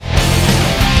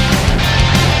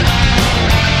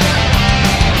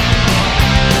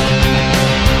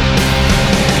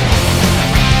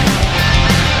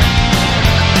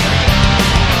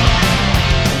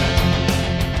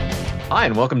Hi,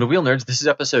 and welcome to Wheel Nerds. This is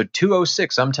episode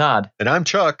 206. I'm Todd. And I'm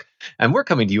Chuck. And we're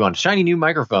coming to you on shiny new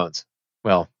microphones.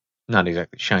 Well, not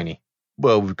exactly shiny.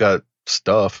 Well, we've got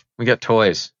stuff. We got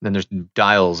toys. Then there's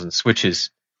dials and switches.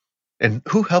 And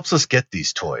who helps us get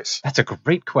these toys? That's a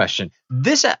great question.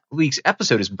 This week's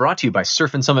episode is brought to you by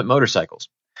Surf and Summit Motorcycles,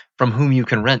 from whom you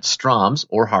can rent Stroms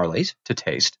or Harleys to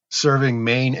taste. Serving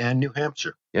Maine and New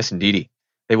Hampshire. Yes, indeedy.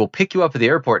 They will pick you up at the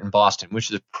airport in Boston, which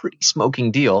is a pretty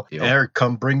smoking deal. Or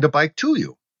come bring the bike to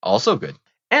you. Also good.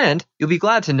 And you'll be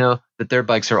glad to know that their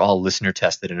bikes are all listener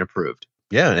tested and approved.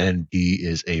 Yeah, and he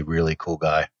is a really cool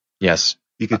guy. Yes.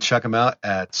 You can check him out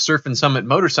at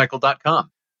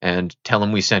surfandsummitmotorcycle.com and tell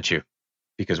him we sent you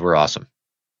because we're awesome.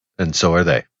 And so are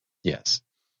they. Yes.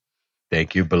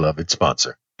 Thank you, beloved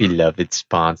sponsor. Beloved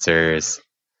sponsors.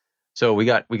 So we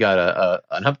got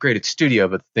an upgraded studio,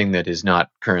 but the thing that is not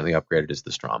currently upgraded is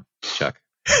the Strom, Chuck.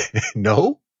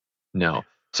 No? No.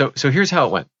 So here's how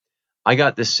it went. I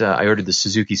got this. I ordered the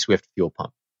Suzuki Swift fuel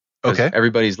pump. Okay.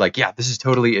 Everybody's like, yeah, this is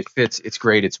totally. It fits. It's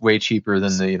great. It's way cheaper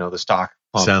than the stock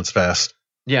pump. Sounds fast.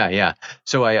 Yeah.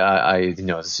 So I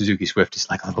the Suzuki Swift is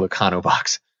like a little econo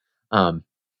box,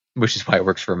 which is why it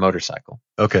works for a motorcycle.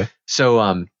 Okay. So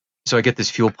I get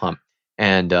this fuel pump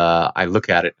and I look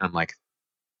at it and I'm like,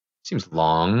 seems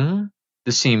long.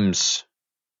 This seems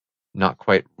not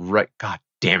quite right. God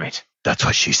damn it. That's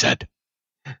what she said.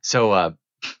 So,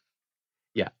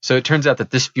 yeah. So it turns out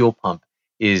that this fuel pump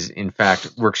is, in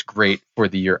fact, works great for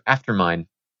the year after mine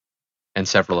and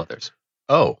several others.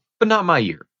 Oh. But not my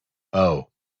year. Oh.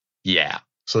 Yeah.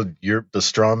 So the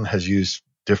Strom has used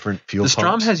different fuel pumps? The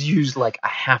Strom has used like a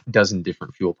half dozen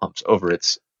different fuel pumps over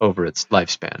its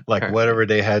lifespan. Like apparently. whatever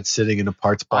they had sitting in a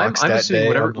parts box I'm that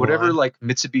assuming day. whatever like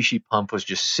Mitsubishi pump was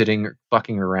just sitting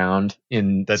fucking around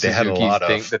in that they had a Suzuki's lot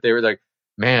thing, of. that they were like,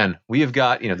 man, we have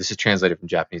got, this is translated from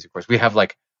Japanese, of course. We have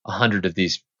like 100 of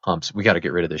these pumps. We got to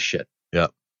get rid of this shit. Yeah.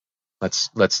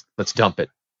 Let's dump it.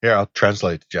 Here, I'll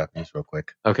translate to Japanese real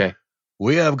quick. Okay.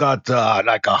 We have got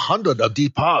like 100 of these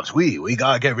pumps. We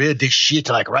gotta get rid of this shit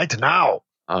like right now.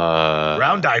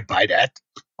 Round eye by that.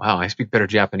 Wow, I speak better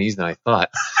Japanese than I thought.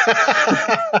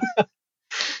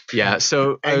 Yeah,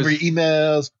 so angry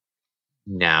emails.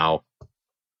 Now.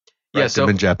 Yeah, so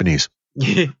in Japanese.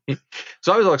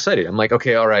 So I was all excited. I'm like,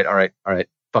 okay, all right,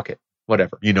 fuck it,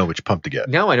 whatever. You know which pump to get.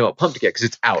 Now I know what pump to get because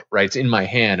it's out, right? It's in my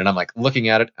hand, and I'm like looking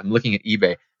at it. I'm looking at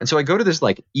eBay, and so I go to this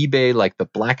like eBay, like the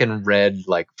black and red,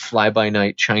 like fly by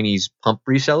night Chinese pump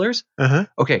resellers. Uh-huh.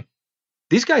 Okay,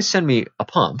 these guys send me a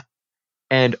pump.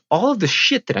 And all of the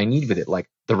shit that I need with it, like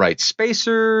the right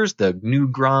spacers, the new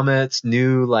grommets,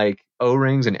 new like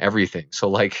O-rings and everything. So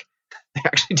like they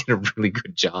actually did a really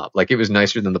good job. Like it was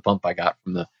nicer than the pump I got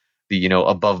from the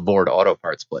above board auto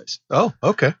parts place. Oh,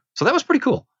 okay. So that was pretty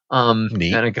cool.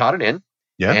 Neat. And I got it in.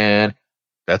 Yeah. And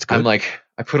that's good. I'm like,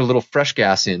 I put a little fresh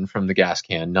gas in from the gas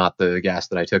can, not the gas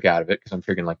that I took out of it, because I'm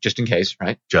figuring like just in case,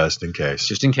 right? Just in case.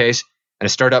 Just in case. And I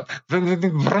start up.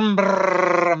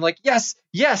 I'm like, yes.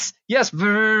 Wait,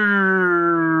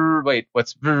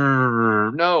 what's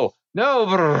no.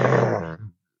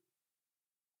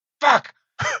 Fuck.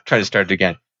 Try to start it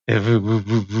again.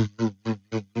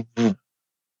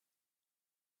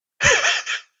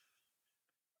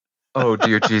 Oh,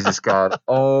 dear Jesus God.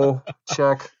 Oh,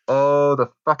 Chuck. Oh, the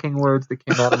fucking words that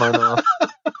came out of my mouth.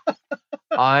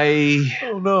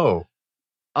 Oh, no.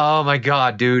 Oh, my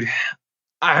God, dude.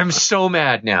 I'm so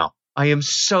mad now. I am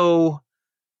so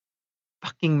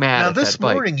fucking mad. Now, this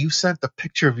morning you sent the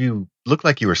picture of you, looked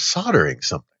like you were soldering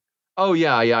something. Oh,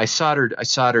 yeah. I soldered. I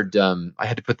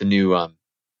had to put the new,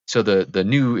 so the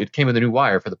new, it came with a new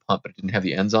wire for the pump, but it didn't have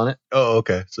the ends on it. Oh,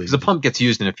 okay. So the pump gets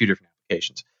used in a few different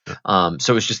applications.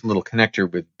 So it's just a little connector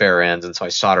with bare ends, and so I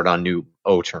soldered on new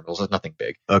O terminals. It's nothing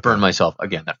big. Okay. Burned myself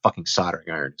again. That fucking soldering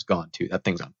iron is gone too. That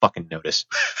thing's on fucking notice.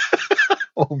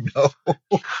 Oh no!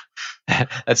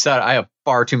 That's sad. I have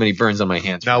far too many burns on my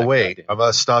hands. Now wait, I'm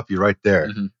gonna stop you right there.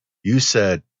 Mm-hmm. You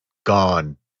said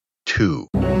gone too.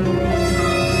 I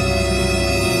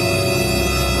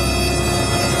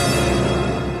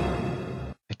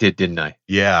did, didn't I?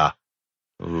 Yeah.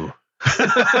 Ooh.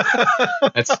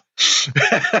 That's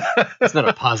not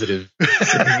a positive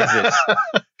thing,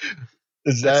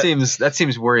 is it? That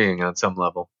seems worrying on some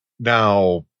level.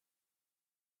 Now,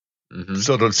 mm-hmm.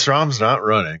 So the Strom's not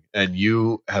running, and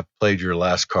you have played your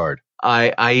last card.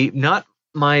 I not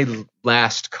my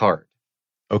last card.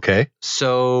 Okay.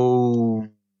 So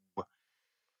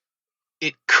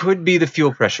it could be the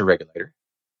fuel pressure regulator,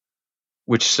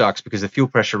 which sucks because the fuel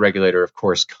pressure regulator, of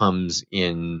course, comes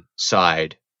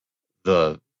inside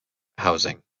the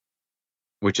housing,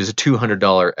 which is a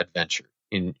 $200 adventure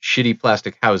in shitty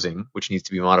plastic housing, which needs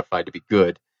to be modified to be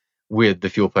good, with the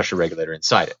fuel pressure regulator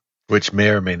inside it. Which may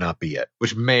or may not be it.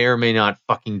 Which may or may not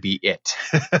fucking be it.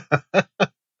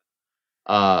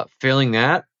 Failing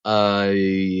that,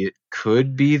 it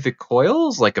could be the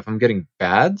coils. Like if I'm getting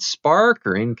bad spark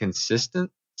or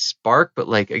inconsistent spark, but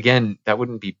like again, that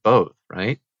wouldn't be both,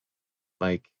 right?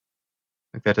 Like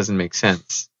that doesn't make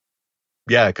sense.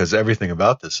 Yeah, because everything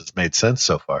about this has made sense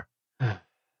so far.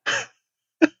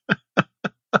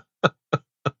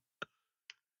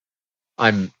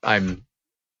 I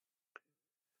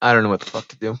don't know what the fuck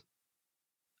to do.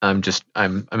 I'm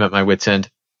at my wit's end.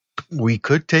 We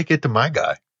could take it to my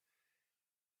guy.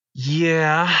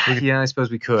 Yeah, I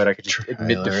suppose we could. I could just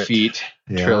admit defeat,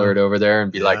 trailer it over there,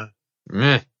 and be like,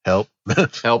 meh. Help.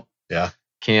 Yeah.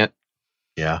 Can't.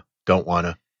 Yeah. Don't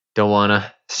wanna.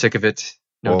 Sick of it.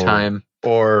 No time.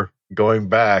 Or going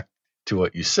back to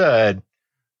what you said,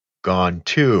 gone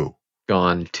too.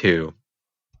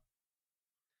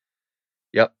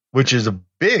 Yep. Which is a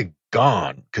big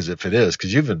gone, because if it is,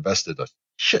 because you've invested a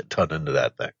shit ton into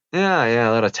that thing. Yeah,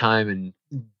 a lot of time and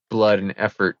blood and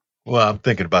effort. Well, I'm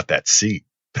thinking about that seat.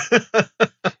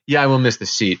 Yeah, I will miss the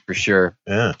seat for sure.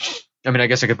 Yeah. I mean, I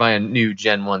guess I could buy a new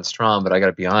Gen 1 Strom, but I got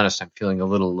to be honest, I'm feeling a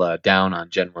little down on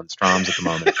Gen 1 Stroms at the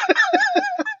moment.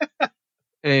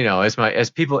 And,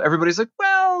 everybody's like,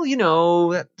 well,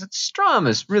 that Strom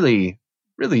has really,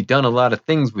 really done a lot of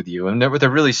things with you. And what they're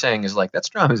really saying is like, that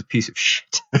Strom is a piece of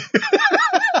shit.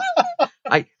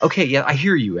 I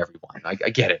hear you, everyone. I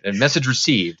get it. And message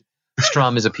received.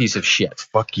 Strom is a piece of shit.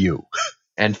 Fuck you.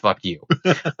 And fuck you.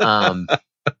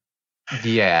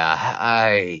 Yeah,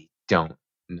 I don't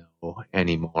know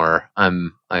anymore.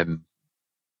 I'm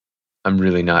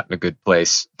really not in a good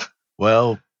place.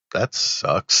 Well, that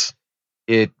sucks.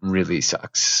 It really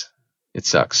sucks. It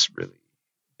sucks really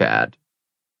bad.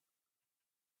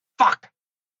 Fuck.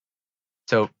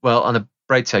 So, well, on the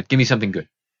bright side, give me something good.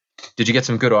 Did you get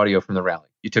some good audio from the rally?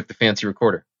 You took the fancy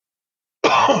recorder.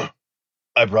 I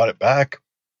brought it back.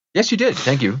 Yes, you did.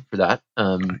 Thank you for that.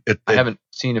 I haven't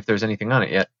seen if there's anything on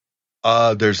it yet.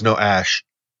 There's no ash.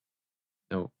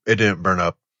 No. It didn't burn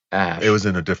up. Ash. It was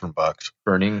in a different box.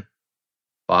 Burning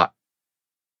bot.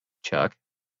 Chuck.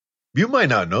 You might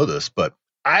not know this, but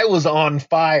I was on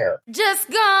fire. Just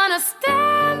gonna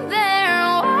stand there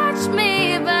and watch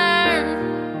me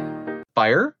burn.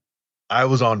 Fire? I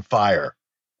was on fire.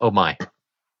 Oh my.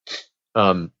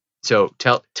 So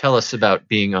tell us about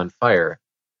being on fire.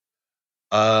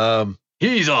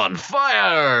 He's on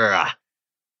fire.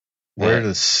 Where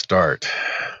to start?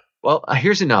 Well,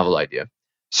 here's a novel idea.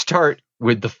 Start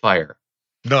with the fire.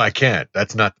 No, I can't.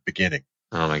 That's not the beginning.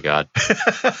 Oh my God.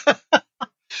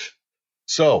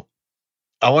 So,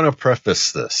 I want to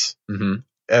preface this. Mm-hmm.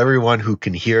 Everyone who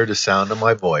can hear the sound of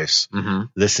my voice,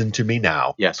 listen to me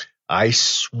now. Yes. I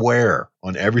swear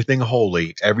on everything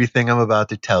holy, everything I'm about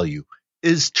to tell you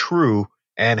is true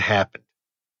and happened.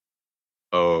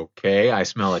 Okay, I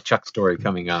smell a Chuck story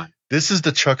coming on. This is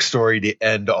the Chuck story to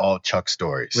end all Chuck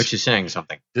stories. Which is saying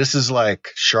something. This is like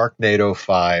Sharknado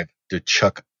 5 to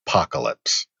Chuck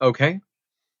Apocalypse. Okay.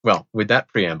 Well, with that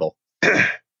preamble.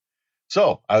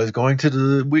 So, I was going to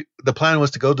the plan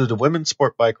was to go to the women's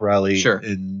sport bike rally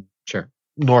in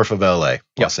north of LA,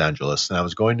 Los Angeles. And I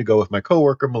was going to go with my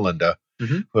coworker, Melinda,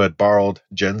 who had borrowed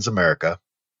Jen's America.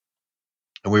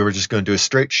 And we were just going to do a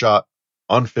straight shot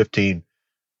on 15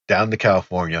 down to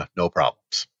California, no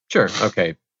problems. Sure.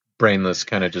 Okay. Brainless,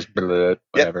 kind of just whatever.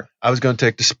 Yep. I was going to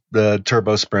take the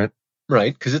Turbo Sprint.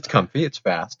 Right, because it's comfy, it's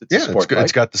fast, it's a sport bike.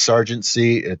 It's got the Sergeant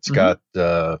seat. It's got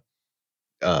I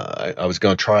was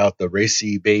going to try out the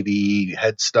racy baby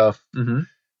head stuff.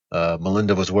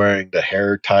 Melinda was wearing the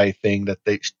hair tie thing that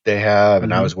they have,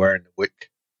 and I was wearing the wick,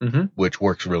 which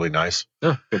works really nice.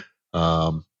 Oh, good.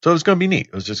 So it was going to be neat.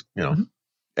 It was just,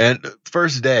 and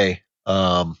first day,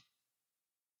 as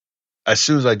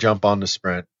soon as I jump on the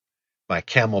Sprint, my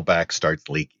Camelback starts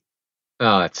leaking.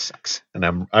 Oh, that sucks. And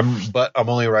I'm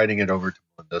only riding it over to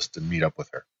Melinda's to meet up with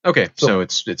her. Okay, so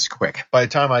it's quick. By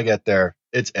the time I get there,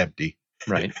 it's empty.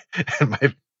 Right.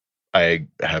 And I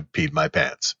have peed my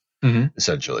pants,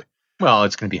 essentially. Well,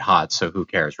 it's going to be hot, so who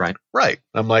cares, right? Right.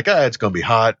 I'm like, it's going to be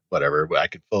hot, whatever. I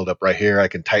can fill it up right here. I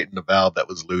can tighten the valve that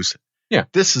was loose. Yeah.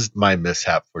 This is my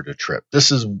mishap for the trip.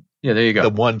 This is there you go. The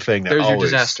one thing that there's always... your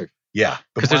disaster. Yeah.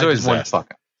 Because there's always one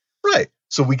fuck up. Right.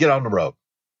 So we get on the road.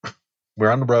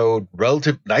 We're on the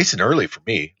road nice and early for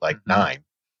me, like 9,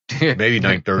 maybe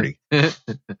 9:30.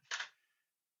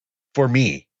 For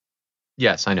me.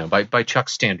 Yes, I know. By Chuck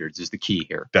standards is the key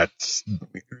here.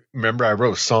 Remember I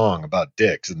wrote a song about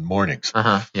dicks in the mornings.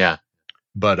 Yeah.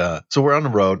 But so we're on the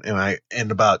road, and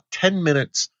in about 10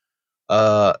 minutes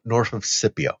north of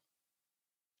Scipio.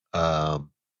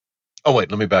 Oh,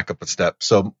 wait, let me back up a step.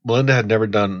 So Melinda had never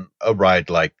done a ride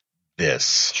like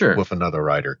this with another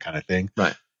rider kind of thing.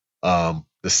 Right. The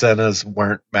Sennas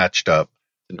weren't matched up.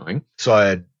 Annoying.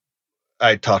 So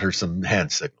I taught her some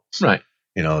hand signals. Right.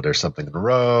 You know, there's something in the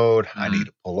road. I need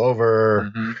to pull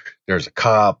over. There's a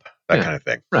cop, that kind of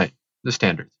thing. Right. The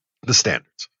standards.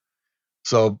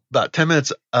 So about 10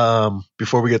 minutes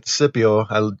before we get to Scipio,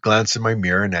 I glance in my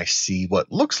mirror and I see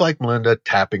what looks like Melinda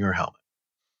tapping her helmet.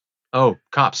 Oh,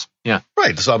 cops. Yeah.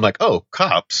 Right. So I'm like, oh,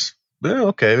 cops. Yeah,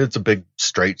 okay. It's a big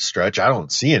straight stretch. I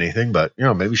don't see anything, but,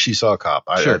 maybe she saw a cop.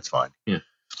 That's fine. Yeah.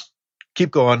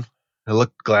 Keep going. I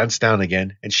glance down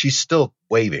again, and she's still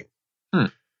waving.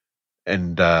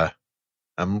 And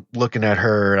I'm looking at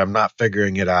her, and I'm not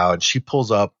figuring it out. And she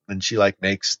pulls up, and she,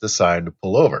 makes the sign to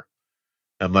pull over.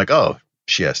 I'm like, oh,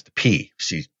 she has to pee.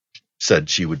 She said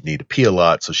she would need to pee a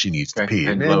lot, so she needs to pee.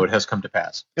 And lo, it has come to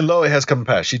pass.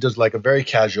 She does, a very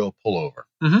casual pullover.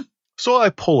 So I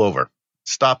pull over,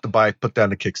 stop the bike, put down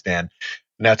the kickstand,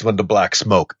 and that's when the black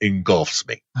smoke engulfs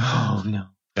me. Oh, no.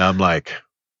 And I'm like,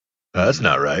 that's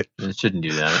not right. It shouldn't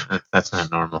do that. That's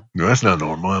not normal. No, that's not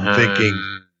normal. I'm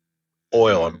thinking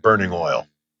oil. I'm burning oil.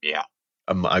 Yeah.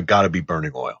 I've got to be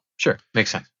burning oil. Sure.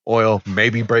 Makes sense. Oil,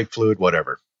 maybe brake fluid,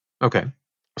 whatever. Okay.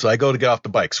 So I go to get off the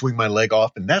bike, swing my leg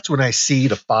off, and that's when I see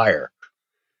the fire.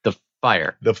 The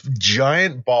fire? The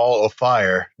giant ball of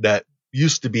fire that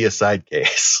used to be a side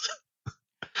case.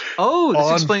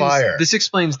 Oh, this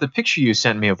explains the picture you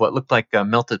sent me of what looked like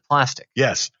melted plastic.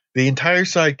 Yes. The entire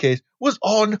side case was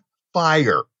on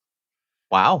fire.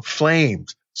 Wow.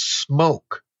 Flames,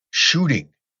 smoke, shooting.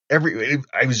 I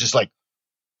was just like,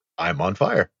 I'm on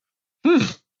fire.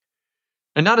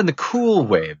 And not in the cool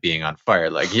way of being on fire,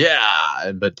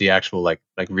 but the actual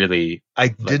really. I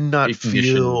did not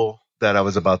feel that I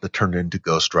was about to turn into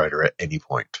Ghost Rider at any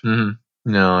point.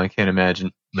 No, I can't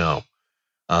imagine. No.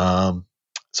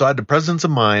 So I had the presence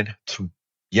of mind to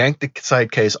yank the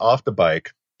side case off the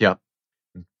bike. Yeah.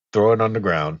 Throw it on the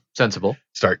ground. Sensible.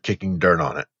 Start kicking dirt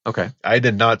on it. Okay. I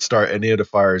did not start any of the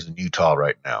fires in Utah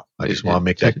right now. I just want to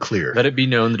make that clear. Let it be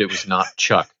known that it was not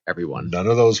Chuck, everyone. None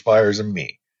of those fires in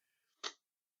me.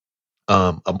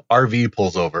 An RV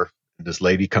pulls over, and this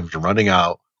lady comes running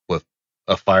out with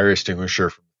a fire extinguisher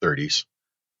from the 30s.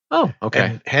 Oh, okay.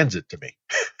 And hands it to me.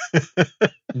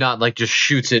 Not just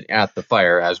shoots it at the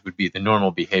fire, as would be the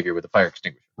normal behavior with a fire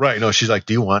extinguisher. Right. No, she's like,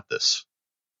 do you want this?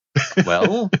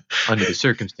 Well, under the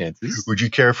circumstances. Would you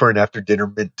care for an after-dinner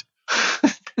mint?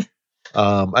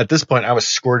 At this point, I was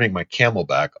squirting my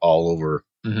Camelback all over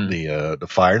the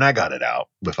fire, and I got it out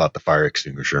without the fire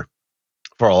extinguisher.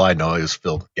 For all I know, it was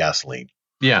filled with gasoline.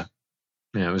 Yeah.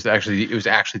 Yeah, it was actually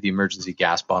the emergency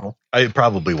gas bottle. It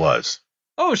probably was.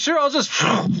 Oh, sure, I'll just.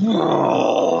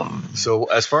 So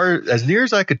as near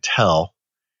as I could tell,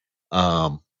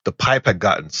 the pipe had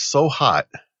gotten so hot.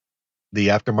 The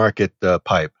aftermarket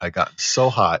pipe had gotten so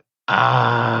hot.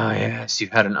 Ah, yes. You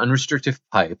had an unrestricted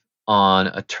pipe on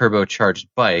a turbocharged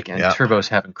bike, and turbos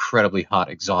have incredibly hot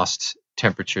exhaust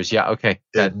temperatures. Yeah, okay.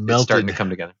 It melted, it's starting to come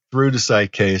together. Through the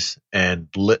side case and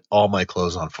lit all my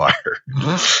clothes on fire.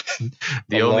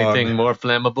 The only thing more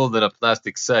flammable than a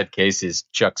plastic side case is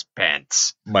Chuck's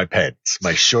pants. My pants,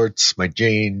 my shorts, my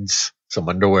jeans, some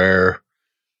underwear,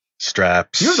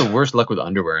 straps. You have the worst luck with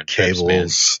underwear and cables.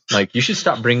 Trips, man. You should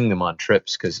stop bringing them on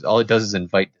trips because all it does is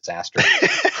invite disaster.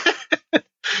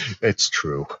 It's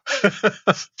true.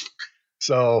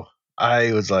 So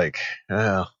I was like,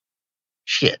 oh,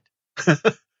 shit.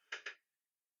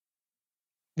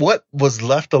 What was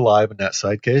left alive in that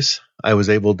side case, I was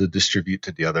able to distribute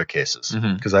to the other cases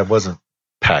because I wasn't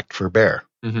packed for bear.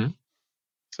 So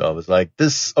I was like,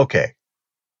 okay.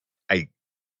 I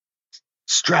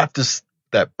strapped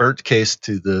that burnt case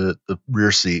to the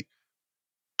rear seat,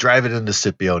 drive it into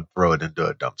Scipio, and throw it into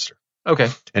a dumpster. Okay.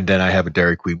 And then I have a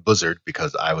Dairy Queen Blizzard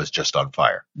because I was just on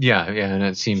fire. Yeah, and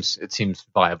it seems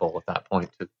viable at that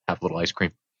point to have a little ice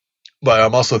cream. But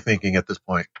I'm also thinking at this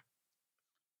point,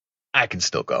 I can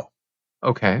still go.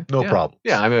 Okay. No problem.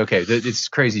 Yeah, I mean, okay. It's a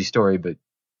crazy story, but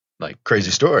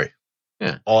crazy story.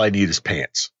 Yeah. All I need is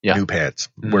pants. Yeah. New pants.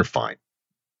 We're fine.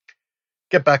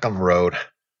 Get back on the road.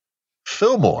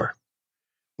 Fillmore.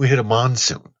 We hit a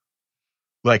monsoon.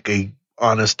 Like a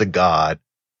honest to God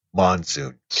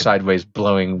monsoon. Sideways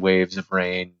blowing waves of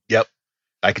rain. Yep.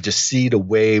 I could just see the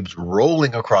waves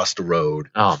rolling across the road.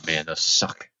 Oh, man, those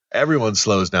suck. Everyone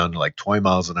slows down to 20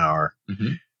 miles an hour.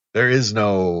 There is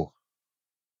no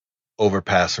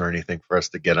overpass or anything for us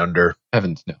to get under.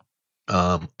 Heavens, no.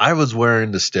 I was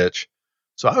wearing the Stitch,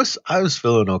 so I was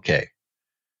feeling okay.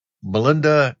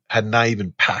 Melinda had not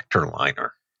even packed her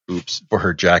liner. Oops. For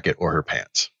her jacket or her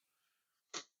pants.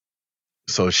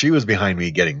 So she was behind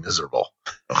me getting miserable.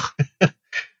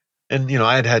 And,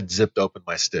 I had zipped open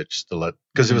my stitch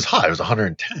because it was hot. It was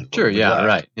 110. Sure, yeah,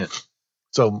 right. Yeah.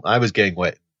 So I was getting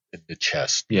wet in the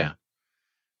chest. Yeah.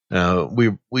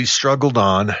 We struggled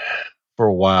on for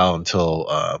a while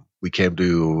until we came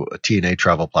to a TNA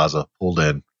Travel Plaza, pulled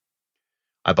in.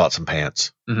 I bought some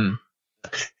pants.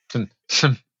 Mm-hmm.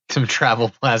 Some Travel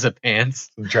Plaza pants.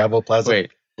 Some Travel Plaza.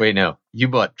 Wait, no. You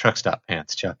bought truck stop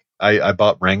pants, Chuck. I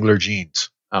bought Wrangler jeans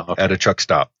at a truck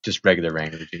stop. Just regular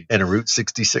Wrangler jeans. And a Route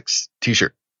 66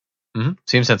 t-shirt. Mm-hmm.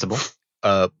 Seems sensible.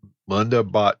 Melinda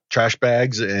bought trash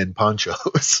bags and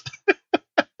ponchos.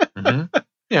 Mm-hmm.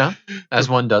 Yeah, as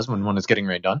one does when one is getting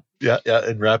rained on. Yeah,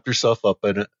 and wrapped herself up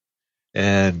in it.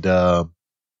 And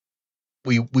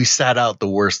we sat out the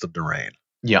worst of the rain.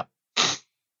 Yeah.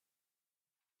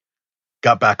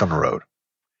 Got back on the road.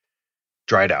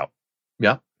 Dried out.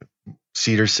 Yeah.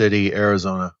 Cedar City,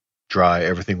 Arizona, dry.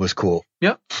 Everything was cool.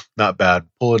 Yeah. Not bad.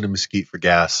 Pull into Mesquite for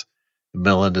gas. And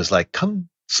Melinda's like, come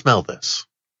smell this.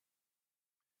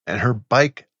 And her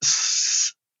bike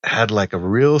had like a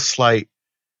real slight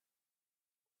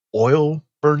oil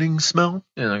burning smell.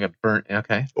 Yeah, like a burnt,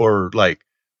 okay. Or like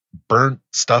burnt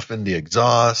stuff in the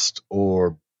exhaust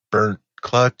or burnt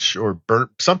clutch or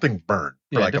something burnt.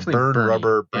 Yeah, like a burned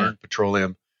rubber, burnt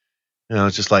petroleum. And I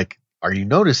was just like, are you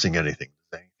noticing anything?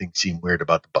 Does anything seem weird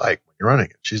about the bike when you're running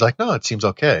it? She's like, no, it seems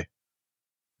okay.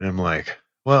 And I'm like,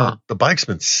 well, the bike's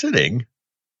been sitting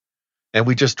and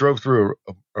we just drove through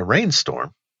a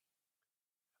rainstorm.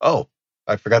 Oh,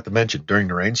 I forgot to mention during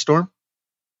the rainstorm,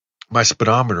 my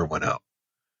speedometer went out.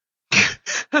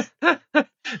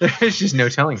 There's just no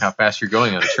telling how fast you're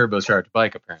going on a turbocharged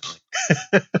bike, apparently.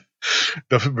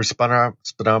 The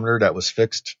speedometer that was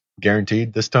fixed,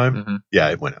 guaranteed this time, yeah,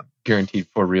 it went out. Guaranteed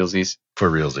for realsies. For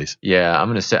realsies. Yeah, I'm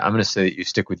gonna say that you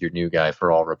stick with your new guy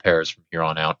for all repairs from here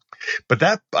on out.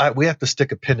 But we have to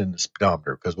stick a pin in the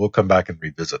speedometer because we'll come back and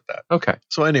revisit that. Okay.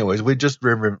 So, anyways, we just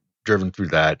driven through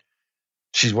that.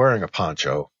 She's wearing a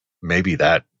poncho. Maybe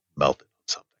that melted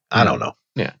something. I don't know.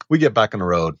 Yeah. We get back on the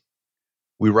road.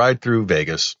 We ride through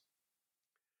Vegas.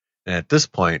 And at this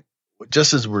point,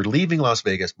 just as we're leaving Las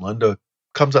Vegas, Melinda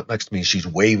comes up next to me. She's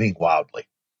waving wildly.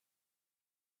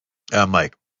 And I'm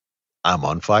like, I'm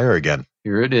on fire again.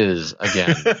 Here it is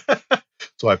again.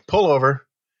 So I pull over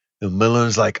and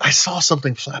Melinda's like, I saw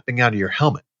something flapping out of your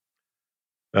helmet.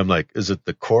 I'm like, is it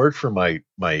the cord for my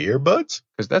earbuds?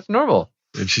 Because that's normal.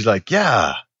 And she's like,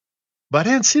 yeah, but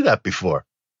I didn't see that before.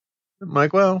 I'm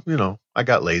like, well, I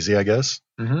got lazy, I guess.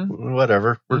 Mm-hmm.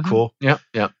 Whatever. We're cool. Yeah.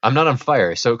 I'm not on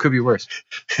fire, so it could be worse.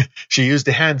 She used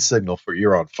the hand signal for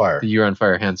you're on fire. The you're on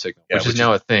fire hand signal, which is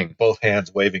now a thing. Both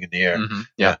hands waving in the air. Mm-hmm.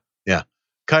 Yeah.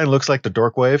 Kind of looks like the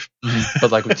dork wave. Mm-hmm.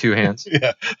 But like with two hands.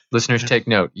 Yeah. Listeners, take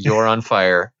note. You're on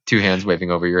fire, two hands waving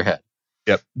over your head.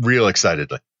 Yep. Real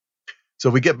excitedly. So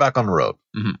we get back on the road.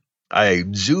 Mm-hmm. I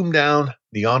zoom down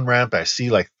the on-ramp. I see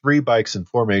like 3 bikes in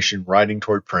formation riding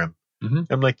toward Prim. Mm-hmm.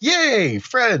 I'm like, yay,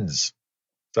 friends.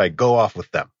 So I go off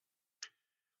with them.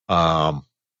 And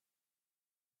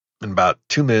about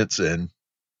 2 minutes in,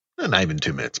 not even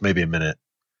 2 minutes, maybe a minute,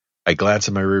 I glance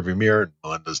in my rearview mirror and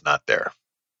Melinda's not there.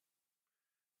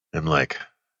 I'm like,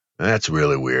 that's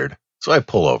really weird. So I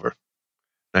pull over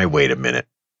and I wait a minute,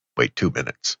 wait 2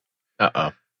 minutes.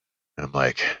 Uh-oh. And I'm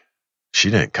like, she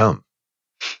didn't come.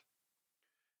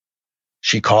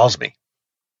 She calls me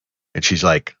and she's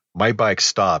like, my bike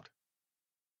stopped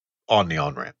on the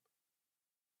on-ramp.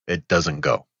 It doesn't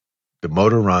go. The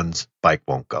motor runs, bike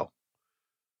won't go.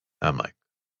 I'm like,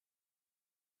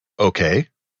 okay,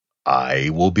 I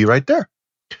will be right there.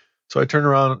 So I turn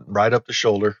around, ride up the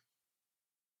shoulder,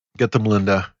 get to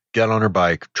Melinda, get on her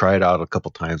bike, try it out a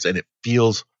couple times, and it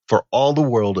feels, for all the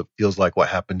world, it feels like what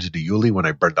happened to the Yuli when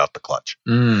I burned out the clutch.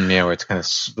 Yeah, where it's kind of...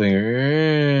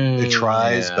 It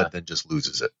tries, but then just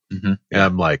loses it. Mm-hmm. And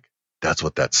I'm like, that's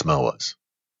what that smell was.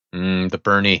 The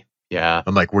Bernie. Yeah.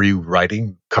 I'm like, were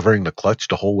you covering the clutch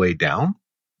the whole way down?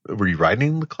 Were you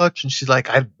riding the clutch? And she's like,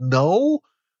 I know,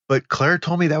 but Claire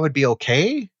told me that would be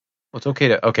okay. Well, it's okay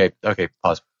to, okay,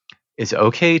 pause. It's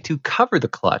okay to cover the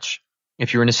clutch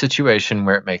if you're in a situation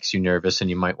where it makes you nervous and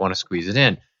you might want to squeeze it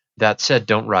in. That said,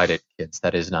 don't ride it, kids.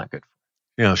 That is not good.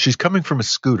 She's coming from a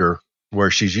scooter where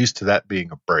she's used to that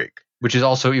being a brake. Which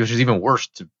is even worse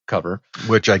to cover.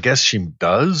 Which I guess she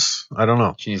does. I don't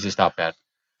know. She needs to stop that.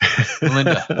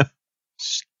 Melinda,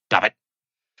 stop it.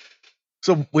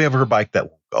 So we have her bike that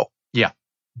won't go. Yeah.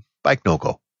 Bike no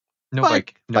go. No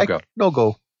bike no go. No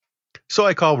go. So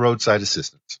I call roadside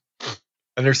assistance.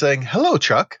 And they're saying, hello,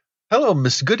 Chuck. Hello,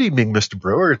 Miss. Good evening, Mr.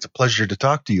 Brewer. It's a pleasure to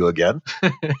talk to you again.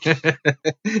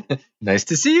 Nice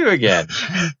to see you again.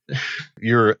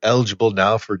 You're eligible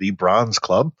now for the Bronze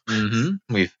Club.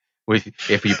 Mm-hmm.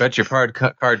 If you bet your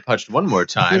card punched one more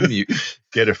time, you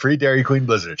get a free Dairy Queen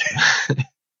Blizzard. And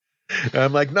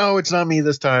I'm like, no, it's not me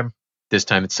this time. This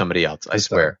time it's somebody else. I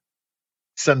swear.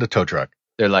 Send a tow truck.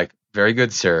 They're like, very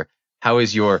good, sir. How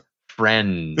is your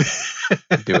friend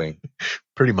doing?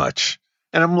 Pretty much.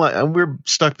 And I'm like, we're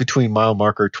stuck between mile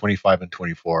marker 25 and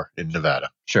 24 in Nevada.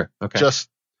 Sure. Okay.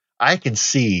 I can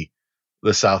see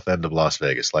the south end of Las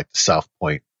Vegas, like the South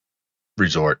Point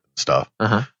Resort and stuff.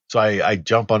 Uh-huh. So I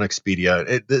jump on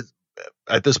Expedia.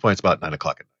 At this point, it's about 9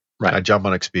 o'clock at night. Right. I jump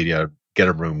on Expedia, get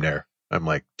a room there. I'm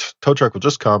like, tow truck will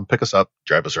just come, pick us up,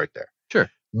 drive us right there. Sure.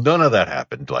 None of that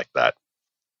happened like that.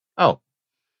 Oh.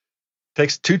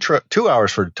 Takes 2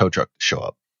 hours for the tow truck to show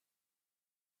up.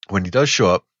 When he does show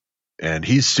up, and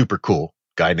he's super cool,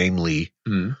 guy named Lee.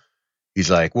 Mm. He's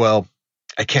like, well,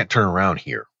 I can't turn around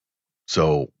here.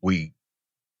 So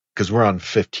because we're on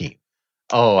 15.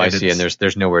 Oh, I see. And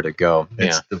there's nowhere to go.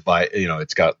 It's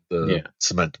it's got the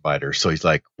cement divider. So he's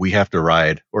like, we have to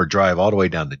ride or drive all the way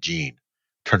down to Jean,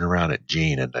 turn around at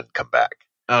Jean, and then come back.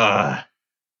 I'm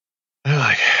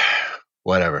like,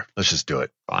 whatever. Let's just do it.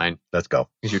 Fine. Let's go.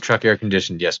 Is your truck air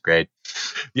conditioned? Yes, great.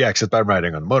 Yeah, except I'm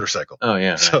riding on a motorcycle. Oh,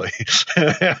 yeah. So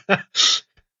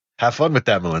have fun with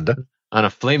that, Melinda. On a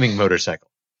flaming motorcycle.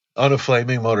 On a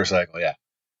flaming motorcycle, yeah.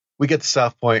 We get to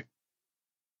South Point.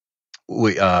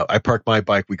 I park my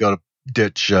bike. We go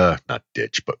to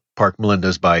park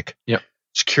Melinda's bike. Yep.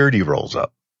 Security rolls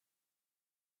up.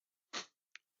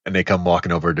 And they come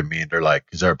walking over to me and they're like,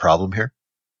 is there a problem here?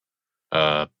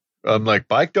 I'm like,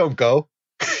 bike don't go.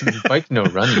 Bike no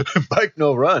run. Bike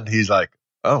no run. He's like,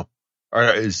 oh,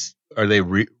 are they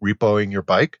repoing your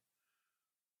bike?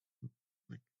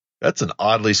 That's an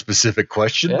oddly specific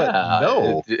question, but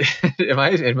no.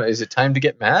 Is it time to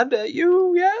get mad at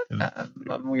you yet?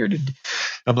 I'm weird.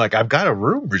 I'm like, I've got a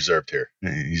room reserved here.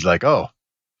 And he's like, oh,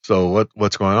 so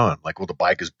what's going on? I'm like, well, the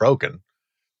bike is broken.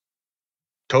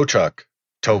 Tow truck,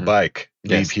 bike,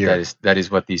 leave here. That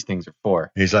is what these things are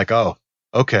for. He's like, oh,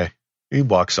 okay. He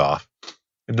walks off.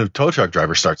 And the tow truck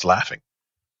driver starts laughing.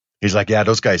 He's like, yeah,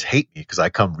 those guys hate me because I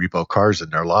come repo cars in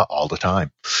their lot all the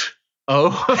time.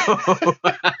 Oh,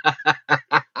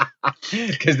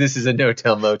 because this is a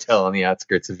no-tell motel on the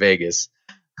outskirts of Vegas,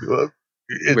 where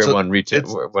one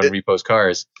repos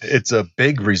cars. It's a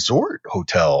big resort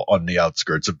hotel on the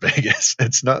outskirts of Vegas.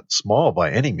 It's not small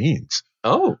by any means.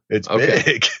 Oh, it's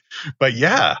big, but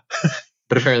yeah.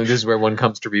 But apparently, this is where one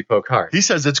comes to repo cars. He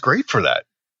says it's great for that.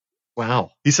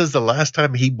 Wow. He says the last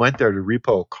time he went there to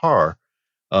repo a car,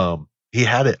 he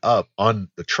had it up on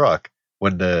the truck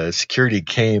when the security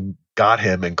came, got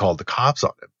him, and called the cops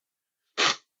on him.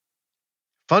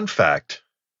 Fun fact,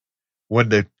 when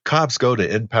the cops go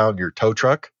to impound your tow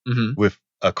truck with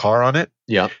a car on it,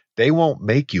 they won't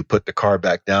make you put the car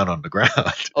back down on the ground.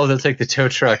 Oh, they'll take the tow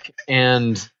truck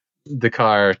and the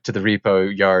car to the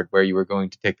repo yard where you were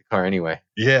going to take the car anyway.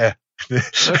 Yeah.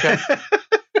 Okay.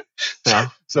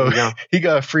 So he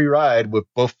got a free ride with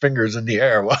both fingers in the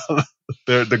air while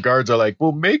the guards are like,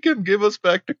 well, make him give us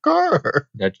back the car.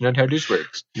 That's not how this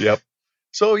works. Yep.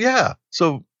 So, yeah.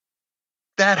 So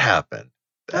that happened.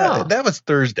 That was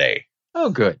Thursday. Oh,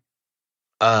 good.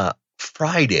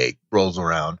 Friday rolls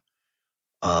around.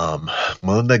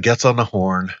 Melinda gets on the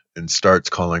horn and starts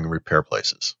calling repair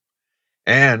places.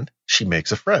 And she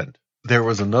makes a friend. There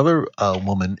was another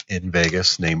woman in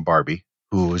Vegas named Barbie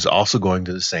who was also going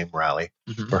to the same rally,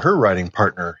 but her riding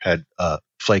partner had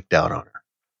flaked out on her.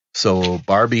 So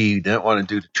Barbie didn't want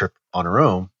to do the trip on her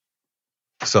own.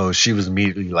 So she was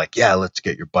immediately like, yeah, let's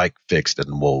get your bike fixed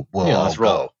and we'll all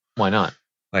go. Why not?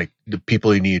 Like, the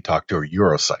people you need to talk to are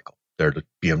Eurocycle. They're the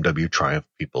BMW Triumph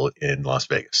people in Las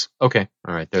Vegas. Okay.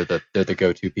 All right. They're the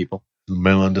go-to people.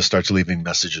 Melinda starts leaving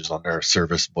messages on their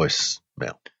service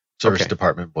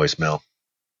department voicemail.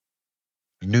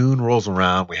 Noon rolls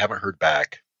around. We haven't heard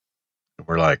back. And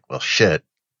we're like, well, shit,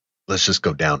 let's just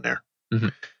go down there.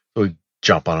 So we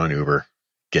jump on an Uber,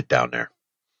 get down there.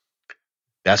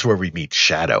 That's where we meet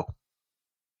Shadow.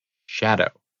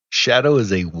 Shadow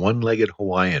is a one-legged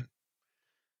Hawaiian.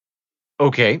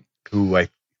 Okay. Who I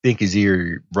think is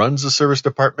either runs the service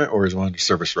department or is one of the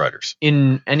service riders.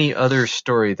 In any other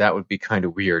story, that would be kind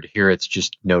of weird. Here, it's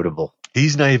just notable.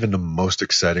 He's not even the most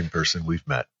exciting person we've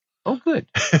met. Oh, good.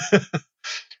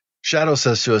 Shadow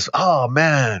says to us, oh,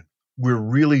 man, we're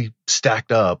really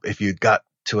stacked up. If you'd got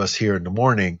to us here in the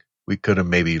morning, we could have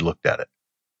maybe looked at it.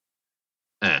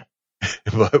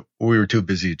 But we were too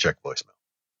busy to check voicemail.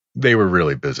 They were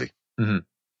really busy.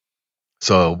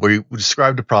 So we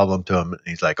described the problem to him, and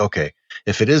he's like, okay,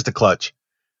 if it is the clutch,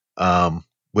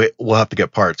 we'll have to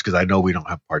get parts because I know we don't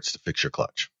have parts to fix your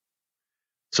clutch.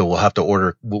 So we'll have to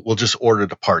order. We'll just order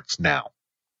the parts now.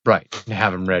 Right. And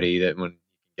have them ready that when you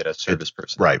get a service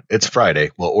person. Right. It's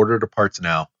Friday. We'll order the parts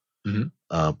now.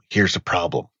 Mm-hmm. Here's the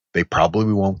problem. They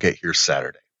probably won't get here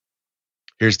Saturday.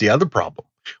 Here's the other problem.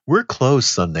 We're closed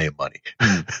Sunday and Monday.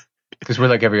 Because we're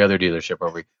like every other dealership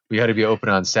where we got to be open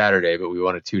on Saturday, but we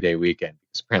want a 2-day weekend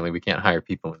because apparently we can't hire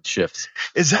people in shifts.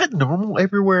 Is that normal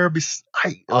everywhere?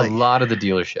 A lot of the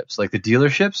dealerships, like the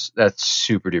dealerships, that's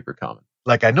super duper common.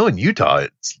 Like I know in Utah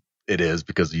it is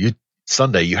because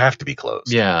Sunday you have to be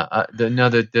closed. Yeah,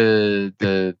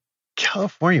 the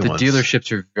California ones.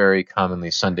 Dealerships are very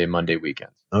commonly Sunday, Monday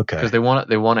weekends. Okay, because they want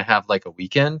to have like a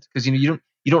weekend because you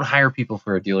don't hire people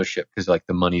for a dealership because like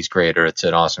the money's great or it's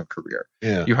an awesome career.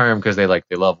 Yeah, you hire them because they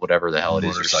love whatever the hell it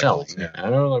is you're selling. Yeah. I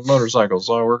don't like motorcycles,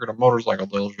 so I work at a motorcycle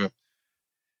dealership.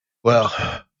 Well,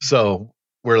 so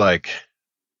we're like,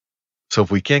 so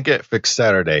if we can't get it fixed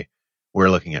Saturday, we're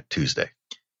looking at Tuesday.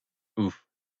 Oof.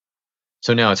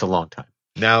 So now it's a long time.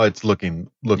 Now it's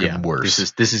looking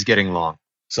worse. This is getting long.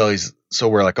 So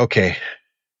we're like, okay,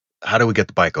 how do we get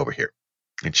the bike over here?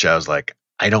 And Xiao's like,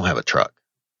 I don't have a truck.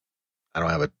 I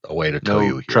don't have a way to tow you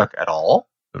here. No truck at all?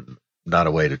 Not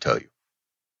a way to tow you.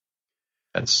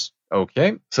 That's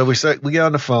okay. So we get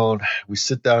on the phone. We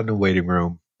sit down in the waiting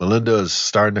room. Melinda is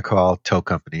starting to call tow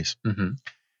companies. Mm-hmm.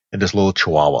 And this little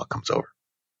chihuahua comes over.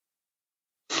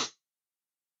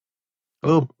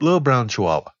 A little brown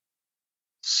chihuahua.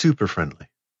 Super friendly.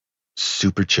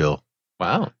 Super chill.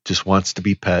 Wow. Just wants to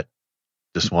be pet.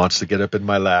 Just wants to get up in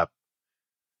my lap.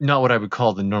 Not what I would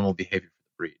call the normal behavior for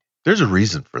the breed. There's a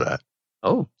reason for that.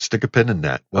 Oh. Stick a pin in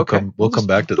that. We'll come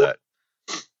back to that.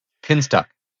 Pin stuck.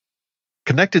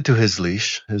 Connected to his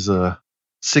leash is a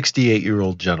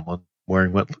 68-year-old gentleman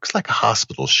wearing what looks like a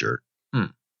hospital shirt.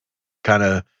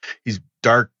 He's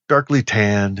darkly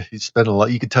tanned. He's spent a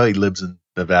lot. You could tell he lives in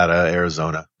Nevada,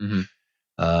 Arizona. Mm-hmm.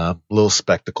 Little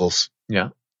spectacles. Yeah.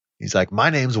 He's like, my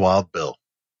name's Wild Bill.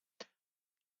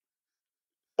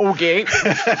 Okay.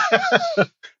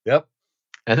 Yep.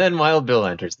 And then Wild Bill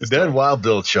enters the story. Then Wild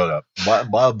Bill showed up.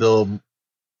 Wild Bill,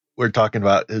 we're talking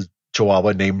about his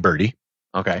chihuahua named Birdie.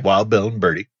 Okay. Wild Bill and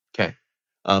Birdie. Okay.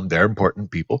 They're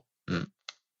important people. He's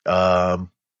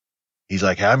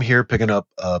like, hey, I'm here picking up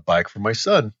a bike for my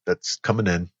son that's coming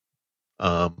in.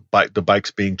 The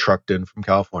bike's being trucked in from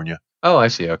California. Oh, I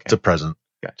see. Okay. It's a present.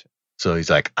 Gotcha. So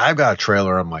he's like, I've got a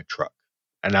trailer on my truck,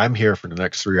 and I'm here for the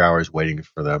next 3 hours waiting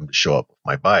for them to show up with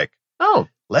my bike. Oh.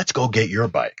 Let's go get your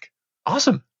bike.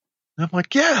 Awesome. And I'm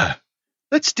like, yeah,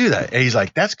 let's do that. And he's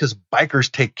like, that's because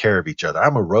bikers take care of each other.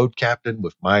 I'm a road captain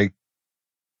with my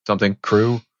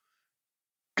crew.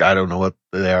 I don't know what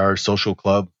they are. Social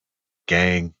club,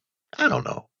 gang. I don't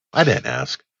know. I didn't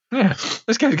ask. Yeah,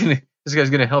 this guy's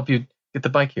gonna help you get the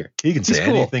bike here. He can say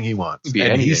anything he wants,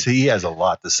 and he has a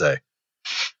lot to say.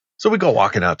 So we go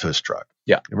walking out to his truck.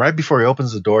 Yeah. And right before he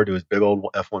opens the door to his big old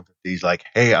F-150, he's like,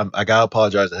 "Hey, I gotta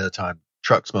apologize ahead of time.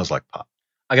 Truck smells like pot."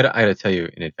 I gotta tell you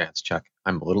in advance, Chuck.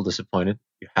 I'm a little disappointed.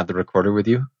 You had the recorder with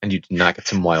you, and you did not get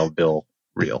some Wild Bill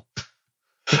reel.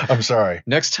 I'm sorry.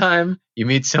 Next time you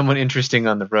meet someone interesting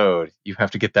on the road, you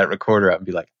have to get that recorder out and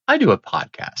be like, "I do a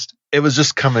podcast." It was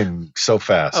just coming so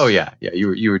fast. Oh yeah.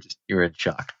 You were in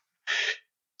shock.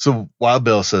 So Wild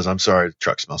Bill says, "I'm sorry, the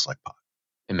truck smells like pot."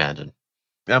 Imagine.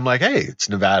 And I'm like, "Hey, it's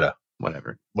Nevada.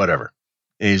 Whatever."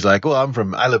 And he's like, "Well,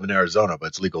 I live in Arizona, but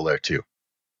it's legal there too."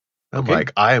 I'm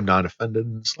like, I am not offended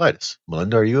in the slightest.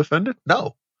 Melinda, are you offended?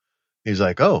 No. He's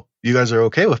like, "Oh, you guys are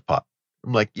okay with pot?"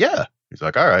 I'm like, "Yeah." He's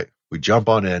like, "All right." We jump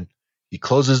on in. He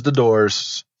closes the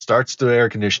doors, starts the air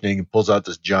conditioning, and pulls out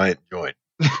this giant joint.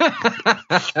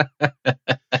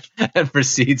 And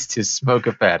proceeds to smoke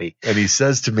a fatty. And he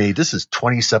says to me, "This is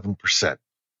 27%.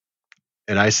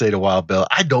 And I say to Wild Bill,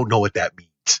 "I don't know what that means."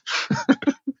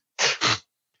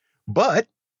 But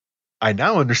I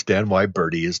now understand why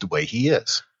Birdie is the way he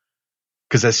is.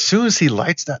 Because as soon as he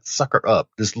lights that sucker up,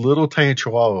 this little tiny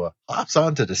chihuahua hops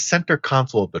onto the center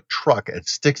console of the truck and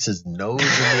sticks his nose in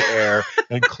the air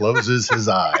and closes his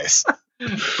eyes.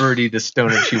 Birdie, the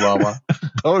stoner chihuahua.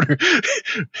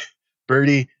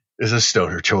 Birdie is a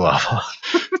stoner chihuahua.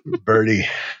 Birdie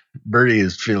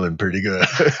is feeling pretty good.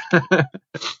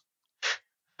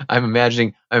 I'm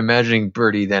imagining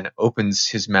Birdie then opens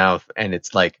his mouth and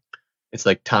it's like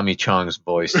Tommy Chong's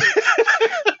voice.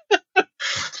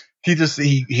 He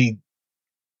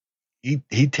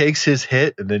takes his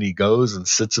hit and then he goes and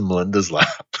sits in Melinda's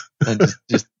lap. And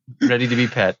just ready to be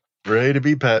pet. Ready to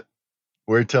be pet.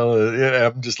 We're telling,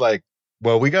 I'm just like,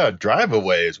 well, we got to drive a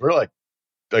ways. We're like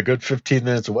a good 15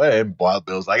 minutes away, and Wild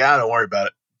Bill's like, don't worry about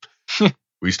it.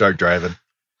 We start driving.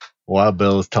 Wild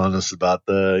Bill is telling us about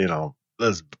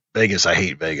this Vegas. I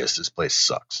hate Vegas. This place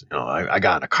sucks. I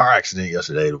got in a car accident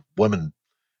yesterday. The woman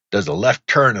does a left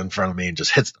turn in front of me and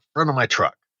just hits the front of my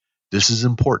truck. This is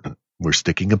important. We're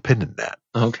sticking a pin in that.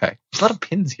 Okay. There's a lot of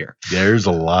pins here. There's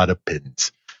a lot of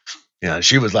pins.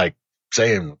 She was like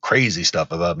saying crazy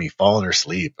stuff about me falling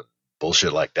asleep and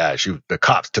bullshit like that. The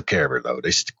cops took care of her, though.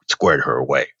 They squared her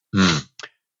away.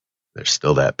 There's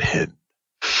still that pin.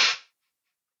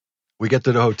 We get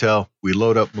to the hotel. We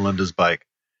load up Melinda's bike.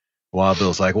 Wild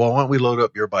Bill's like, well, why don't we load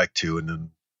up your bike too? And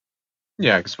then.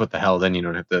 Yeah, because what the hell? Then you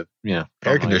don't have to,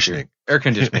 Air conditioning. Air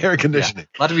conditioning. Air conditioning.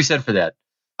 Yeah. A lot to be said for that.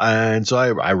 And so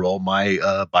I roll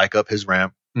my bike up his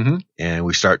ramp, and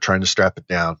we start trying to strap it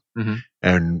down,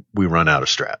 and we run out of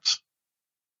straps.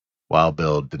 Wild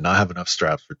Bill did not have enough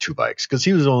straps for 2 bikes because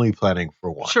he was only planning for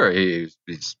 1. Sure, he's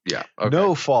okay.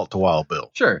 No fault to Wild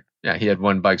Bill. Sure, yeah, he had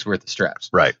 1 bike's worth of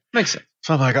straps. Right, makes sense.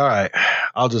 So I'm like, all right,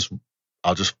 I'll just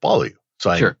follow you.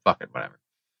 So sure, fuck it, whatever.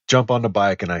 Jump on the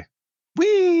bike and I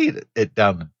weed it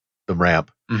down the ramp,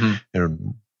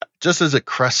 and just as it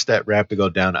crests that ramp to go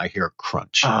down, I hear a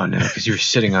crunch. Oh no, because you were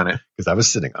sitting on it. Because I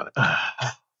was sitting on it.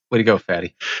 Way to go,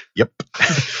 fatty. Yep.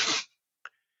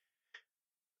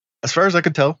 As far as I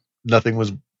could tell, nothing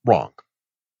was wrong.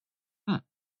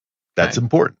 That's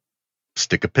important.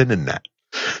 Stick a pin in that.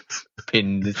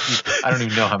 Pin. I don't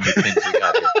even know how many pins we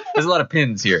got here. There's a lot of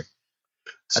pins here.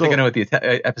 I think I know what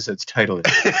the episode's title is.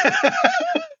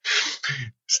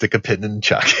 Stick a pin in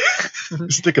Chuck.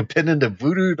 Stick a pin in the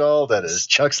voodoo doll that is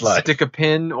Chuck's life. Stick a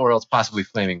pin or else possibly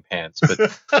flaming pants.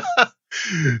 But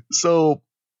so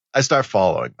I start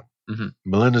following them.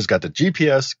 Melinda's got the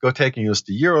GPS, taking us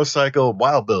to Eurocycle.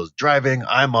 Wild Bill's driving.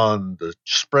 I'm on the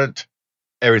Sprint.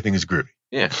 Everything is groovy.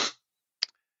 Yeah.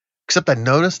 Except I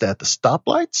noticed that at the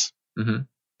stoplights,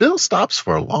 Bill stops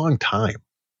for a long time.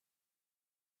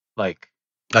 Like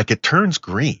it turns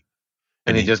green.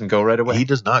 And he doesn't go right away? He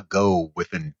does not go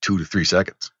within 2 to 3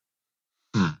 seconds.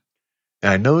 And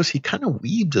I noticed he kind of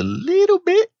weaved a little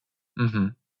bit.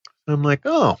 I'm like,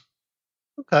 oh,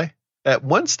 okay. At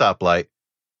one stoplight,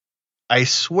 I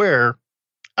swear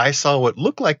I saw what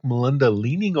looked like Melinda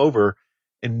leaning over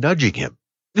and nudging him.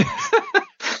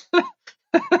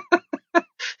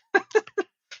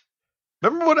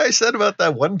 Remember what I said about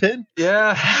that 1 pin?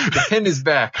 Yeah, the pin is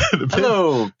back.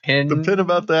 Hello, pin. The pin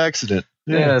about the accident.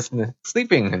 Yeah,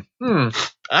 sleeping.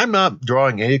 I'm not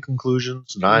drawing any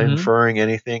conclusions, not inferring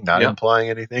anything, not implying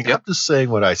anything. I'm just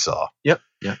saying what I saw. Yep.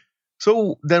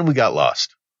 So then we got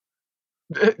lost.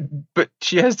 But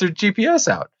she has their GPS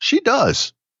out. She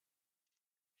does.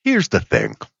 Here's the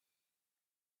thing.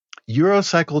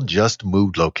 Eurocycle just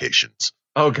moved locations.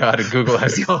 Oh, God, and Google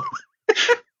has the old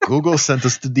Google sent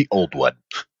us to the old one.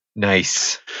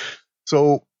 Nice.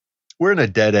 So we're in a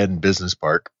dead-end business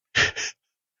park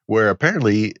where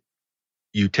apparently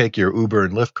you take your Uber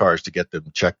and Lyft cars to get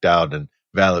them checked out and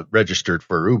registered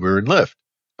for Uber and Lyft.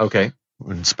 Okay.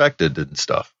 Inspected and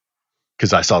stuff.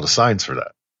 Because I saw the signs for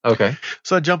that. Okay.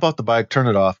 So I jump off the bike, turn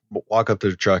it off, walk up to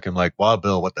the truck, and I'm like, Wild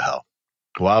Bill, what the hell?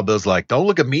 Wild Bill's like, don't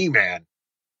look at me, man.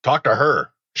 Talk to her.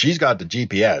 She's got the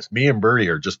GPS. Me and Birdie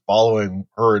are just following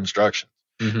her instructions.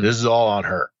 This is all on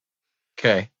her.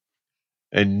 Okay.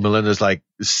 And Melinda's like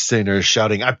sitting there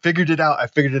shouting, I figured it out.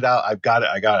 I've got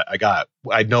it.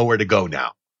 I know where to go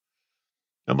now.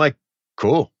 I'm like,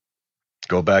 cool.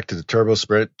 Go back to the turbo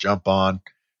sprint, jump on,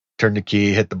 turn the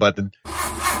key, hit the button.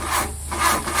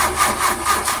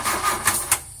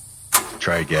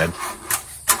 Try again.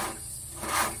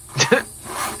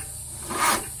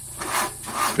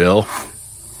 Bill,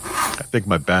 I think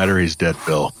my battery's dead,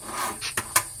 Bill.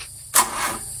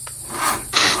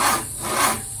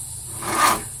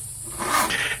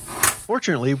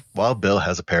 Fortunately, Wild Bill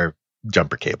has a pair of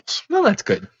jumper cables. Well, that's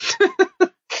good.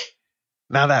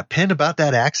 Now, that pin about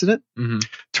that accident,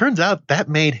 turns out that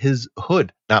made his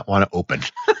hood not want to open.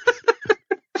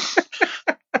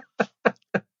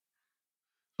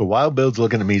 So Wild Bill's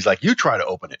looking at me. He's like, you try to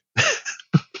open it.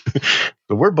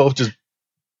 So we're both just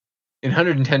in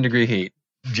 110-degree heat,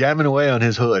 jamming away on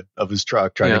his hood of his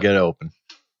truck, trying to get it open.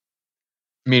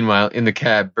 Meanwhile, in the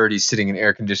cab, Birdie's sitting in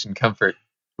air-conditioned comfort.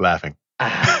 Laughing.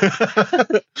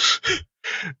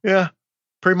 Yeah,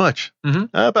 pretty much.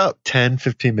 About 10,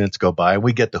 15 minutes go by, and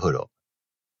we get the hood open.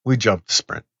 We jump the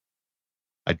Sprint.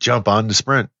 I jump on the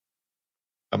Sprint.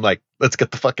 I'm like, let's get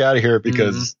the fuck out of here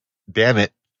because, damn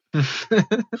it.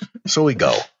 So we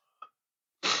go.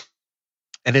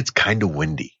 And it's kind of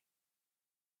windy.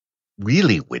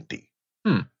 Really windy.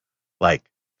 Like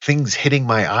things hitting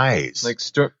my eyes.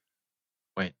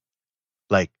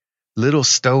 Like little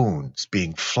stones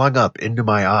being flung up into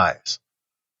my eyes.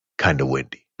 Kind of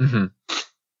windy. Mm-hmm.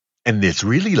 And it's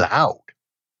really loud.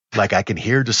 Like I can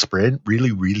hear the Sprint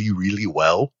really, really, really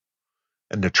well.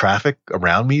 And the traffic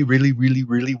around me really, really,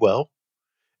 really well.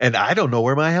 And I don't know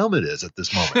where my helmet is at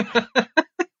this moment.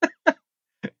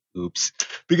 Oops.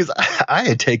 Because I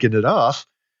had taken it off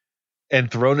and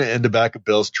thrown it in the back of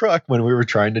Bill's truck when we were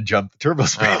trying to jump the turbo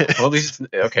sprint. Oh, well, at least,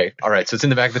 okay. All right. So it's in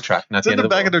the back of the truck, not the end of the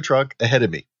back of the truck ahead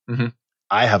of me. Mm-hmm.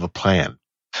 I have a plan.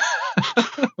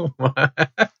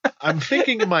 I'm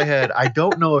thinking in my head, I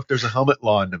don't know if there's a helmet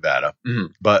law in Nevada,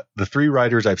 but the 3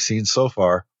 riders I've seen so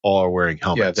far all are wearing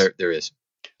helmets. Yeah, there is.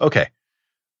 Okay.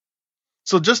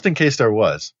 So just in case there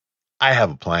was, I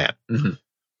have a plan. Mm-hmm.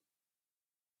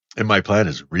 And my plan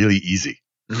is really easy.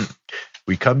 Mm-hmm.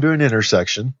 We come to an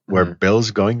intersection where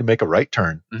Bill's going to make a right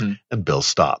turn, and Bill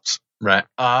stops. Right.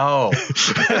 Oh.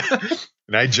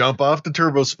 And I jump off the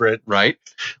turbo sprint, right,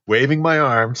 waving my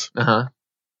arms, uh-huh.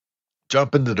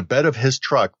 Jump into the bed of his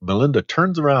truck. Melinda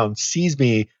turns around, sees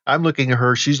me. I'm looking at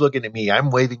her. She's looking at me. I'm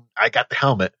waving. I got the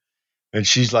helmet. And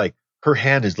she's like, her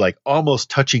hand is like almost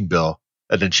touching Bill.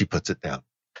 And then she puts it down.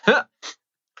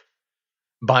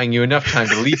 Buying you enough time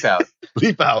to leap out.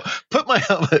 Leap out. Put my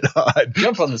helmet on.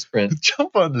 Jump on the sprint.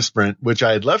 Jump on the sprint, which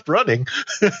I had left running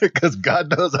because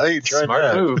God knows I ain't trying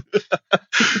Smart move.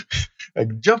 I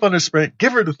jump on the sprint,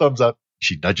 give her the thumbs up.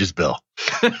 She nudges Bill.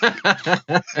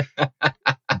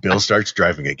 Bill starts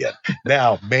driving again.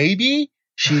 Now, maybe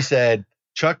she said,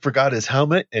 Chuck forgot his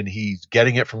helmet and he's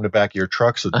getting it from the back of your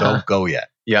truck, so don't go yet.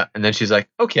 Yeah. And then she's like,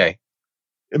 okay.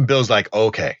 And Bill's like,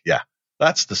 okay, yeah.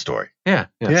 That's the story. Yeah.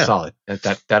 Solid.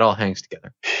 That all hangs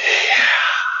together.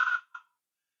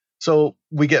 So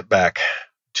we get back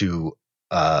to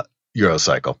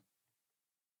Eurocycle.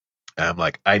 And I'm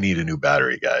like, I need a new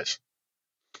battery, guys.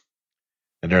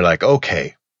 And they're like,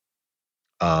 okay.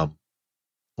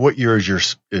 What year is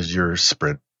your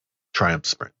Sprint, Triumph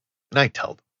Sprint? And I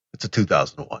tell them it's a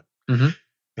 2001. Mm-hmm. And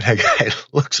that guy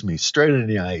looks me straight in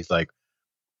the eye. He's like,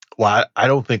 well, I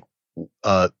don't think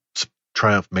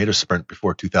Triumph made a Sprint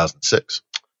before 2006.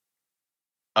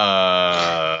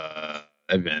 I've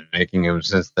been making them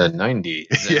since the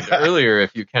 90s. Yeah. Earlier,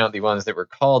 if you count the ones that were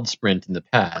called Sprint in the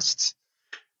past.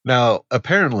 Now,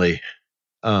 apparently,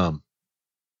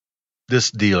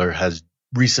 this dealer has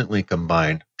recently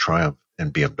combined Triumph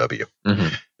and BMW.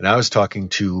 Mm-hmm. And I was talking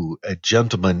to a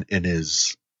gentleman in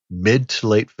his mid to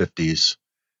late 50s,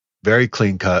 very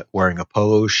clean cut, wearing a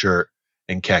polo shirt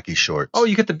and khaki shorts. Oh,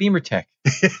 you got the Beamer tech.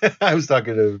 I was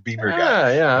talking to a Beamer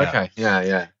guy. Yeah, okay.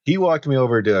 Yeah. He walked me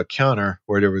over to a counter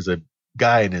where there was a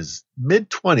guy in his mid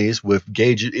 20s with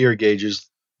ear gauges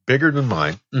bigger than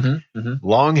mine,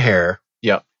 long hair,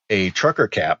 a trucker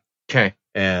cap, okay,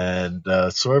 and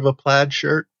sort of a plaid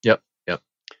shirt. Yep.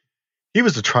 He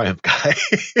was a Triumph guy.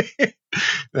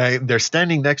 They're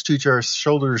standing next to each other,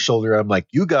 shoulder to shoulder. I'm like,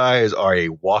 you guys are a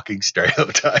walking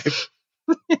stereotype.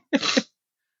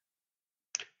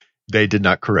 They did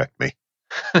not correct me.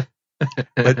 But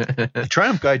the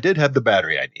Triumph guy did have the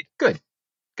battery I need. Good.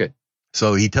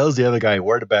 So he tells the other guy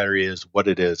where the battery is, what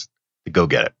it is, to go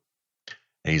get it.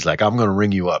 And he's like, I'm going to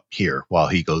ring you up here while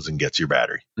he goes and gets your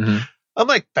battery. Mm-hmm. I'm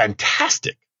like,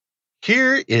 fantastic.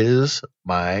 Here is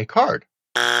my card.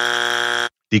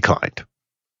 Declined.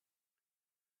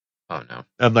 Oh, no.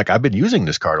 I'm like, I've been using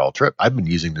this card all trip. I've been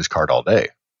using this card all day.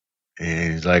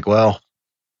 And he's like, well,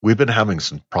 we've been having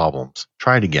some problems.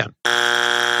 Try it again.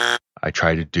 I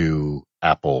try to do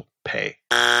Apple Pay.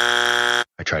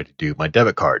 I tried to do my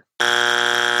debit card.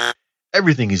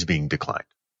 Everything is being declined.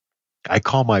 I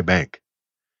call my bank.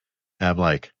 And I'm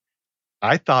like,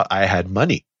 I thought I had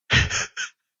money.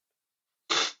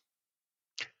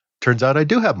 Turns out I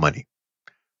do have money.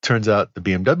 Turns out the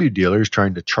BMW dealer is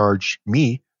trying to charge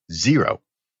me $0.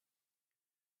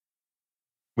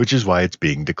 Which is why it's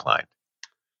being declined.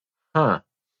 Huh.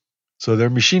 So their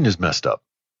machine is messed up.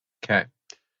 Okay.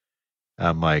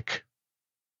 I'm like,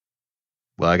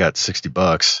 well, I got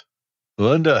 $60.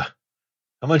 Melinda,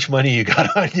 how much money you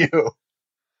got on you?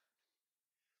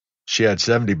 She had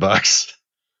 $70.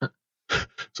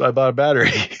 So I bought a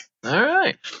battery. All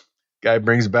right. Guy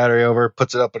brings the battery over,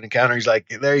 puts it up on the counter. He's like,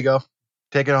 there you go.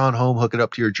 Take it on home, hook it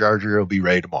up to your charger. It'll be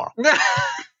ready tomorrow.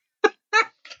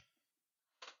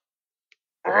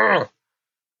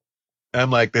 I'm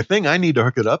like, the thing I need to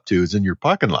hook it up to is in your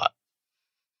parking lot.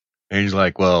 And he's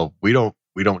like, well, we don't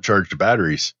charge the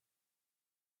batteries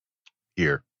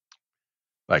here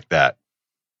like that.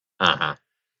 Uh-huh.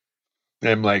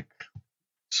 And I'm like,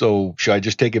 so should I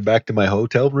just take it back to my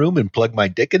hotel room and plug my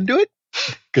dick into it?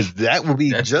 Because that will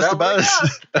be that's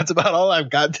about all I've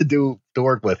got to do to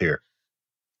work with here.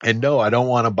 And no, I don't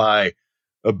want to buy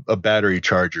a battery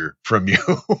charger from you.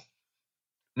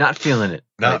 Not feeling it.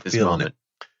 Not right this feeling moment.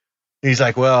 it. He's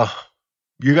like, well,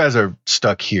 you guys are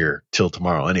stuck here till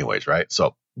tomorrow anyways, right?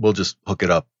 So we'll just hook it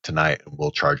up tonight and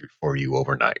we'll charge it for you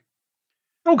overnight.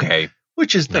 Okay.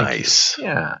 Which is Thank nice. you.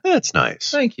 Yeah. That's nice.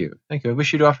 Thank you. Thank you. I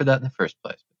wish you'd offered that in the first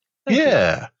place.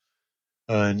 Yeah.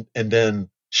 And then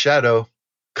Shadow,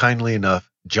 kindly enough,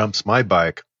 jumps my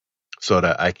bike so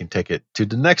that I can take it to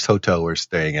the next hotel we're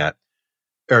staying at,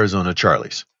 Arizona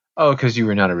Charlie's. Oh, because you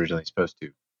were not originally supposed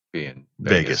to be in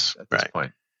Vegas at this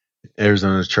point.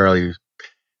 Arizona Charlie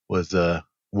was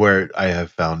where I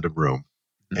have found a room.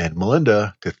 Mm-hmm. And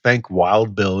Melinda, to thank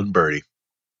Wild Bill and Birdie,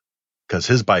 because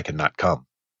his bike had not come.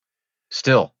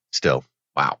 Still.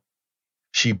 Wow.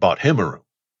 She bought him a room.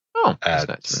 Oh, that's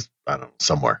nice. I don't know,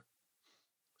 somewhere.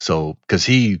 So, because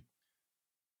he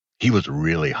was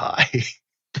really high.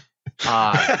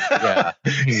 Yeah.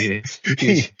 He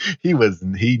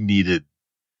needed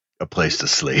a place to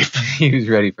sleep. He was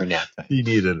ready for nap time. He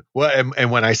needed, well,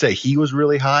 and when I say he was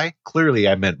really high, clearly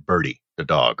I meant Birdie, the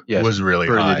dog, was really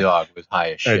Birdie high. The dog was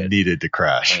high as shit. And needed to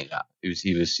crash. Yeah. He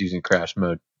was using crash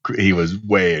mode. He was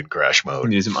way in crash mode. He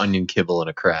needed some onion kibble and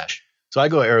a crash. So I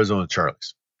go to Arizona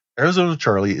Charlie's. Arizona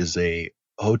Charlie is a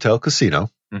hotel casino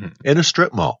in a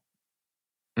strip mall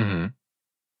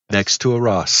next to a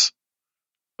Ross.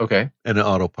 Okay. And an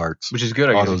auto parts. Which is good,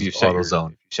 I guess, if you set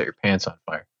your pants on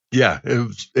fire. Yeah,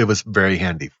 it was very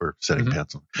handy for setting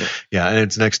pants on. Yeah, and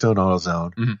it's next to an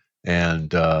AutoZone. Mm-hmm.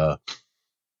 And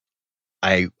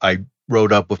I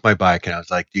rode up with my bike and I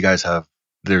was like, you guys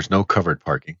there's no covered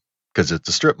parking because it's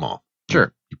a strip mall.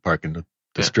 Sure. You park in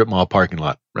the strip mall parking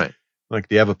lot. Right. Like,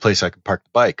 do you have a place I can park the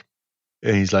bike?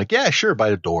 And he's like, yeah, sure, by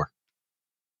the door.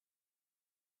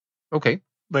 Okay.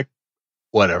 Like,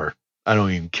 whatever. I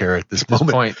don't even care at this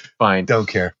moment. Point, fine. Don't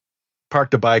care.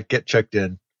 Park the bike, get checked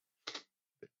in.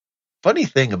 Funny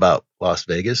thing about Las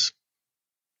Vegas,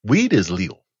 weed is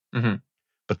legal. Mm-hmm.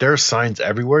 But there are signs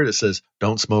everywhere that says,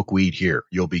 don't smoke weed here.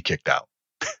 You'll be kicked out.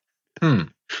 Well,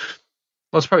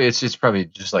 it's probably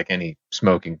just like any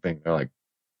smoking thing. They're like,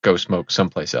 go smoke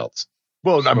someplace else.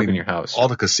 Well, I mean, in your house. All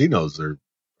the casinos are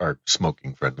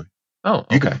smoking friendly. Oh,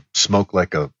 okay. You can smoke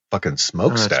like a fucking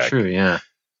smokestack. That's true, yeah.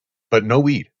 But no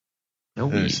weed. No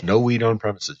weed. There's no weed on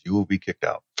premises. You will be kicked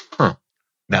out. Huh.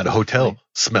 Now, the hotel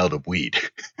smelled of weed.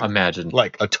 Imagine.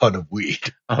 Like a ton of weed.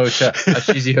 A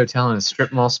cheesy hotel in a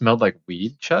strip mall smelled like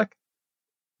weed, Chuck?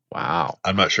 Wow.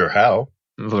 I'm not sure how.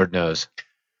 Lord knows.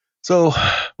 So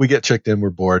we get checked in.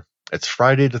 We're bored. It's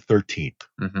Friday the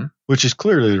 13th, which is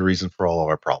clearly the reason for all of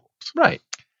our problems. Right.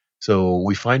 So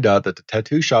we find out that the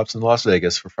tattoo shops in Las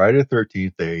Vegas for Friday the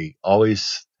 13th, they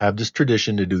always have this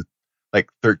tradition to do like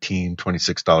 $13,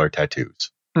 $26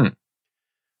 tattoos.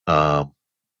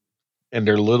 And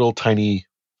they're little tiny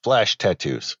flash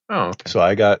tattoos. Oh, okay. So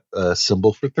I got a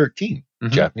symbol for 13,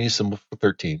 Japanese symbol for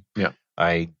 13. Yeah.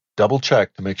 I double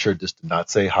checked to make sure this did not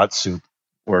say hot soup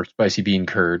or spicy bean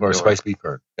curd. Or spicy bean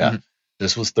curd. Yeah.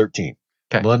 This was 13.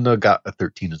 Okay. Melinda got a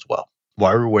 13 as well.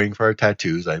 While we're waiting for our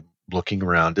tattoos, I'm looking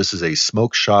around. This is a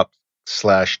smoke shop /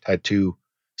 tattoo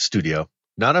studio.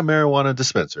 Not a marijuana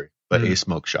dispensary, but a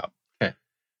smoke shop. Okay.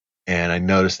 And I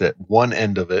noticed that one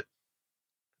end of it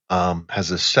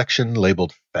has a section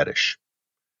labeled fetish.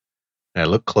 And I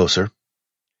look closer,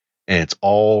 and it's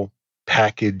all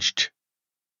packaged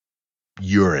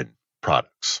urine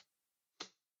products.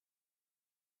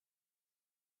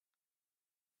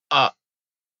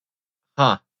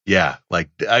 Yeah, like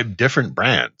different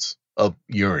brands of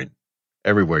urine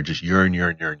everywhere, just urine.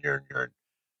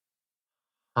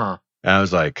 Huh. And I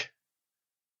was like,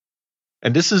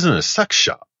 and this isn't a sex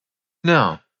shop.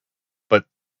 No.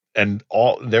 And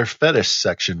all their fetish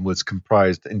section was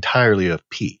comprised entirely of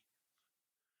pee.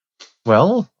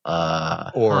 Well,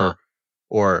 or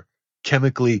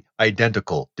chemically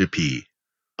identical to pee.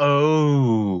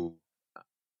 Oh.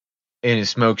 In a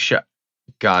smoke shop.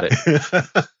 Got it.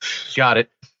 Got it.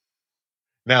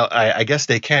 Now, I guess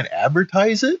they can't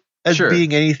advertise it as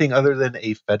being anything other than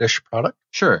a fetish product.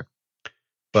 Sure.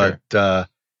 But, and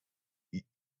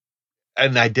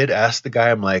I did ask the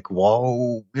guy, I'm like,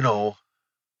 well,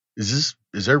 is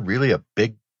there really a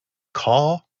big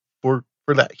call for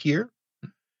that here?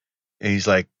 And he's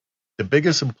like, the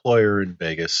biggest employer in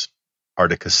Vegas are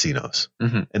the casinos,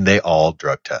 and they all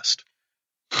drug test.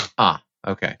 Ah,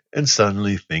 okay. And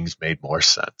suddenly things made more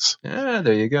sense. Yeah,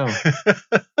 there you go.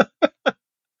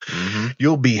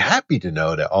 You'll be happy to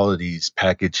know that all of these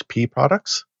packaged pee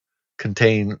products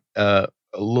contain a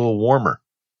little warmer,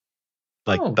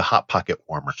 like the Hot Pocket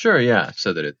warmer. Sure, yeah,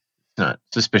 so that it's not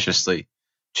suspiciously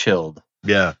chilled.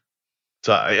 Yeah.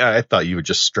 So I thought you would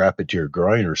just strap it to your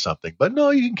groin or something, but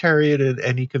no, you can carry it in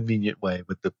any convenient way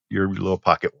with your little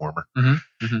pocket warmer.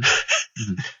 Mm-hmm. Mm-hmm.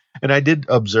 Mm-hmm. And I did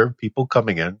observe people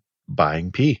coming in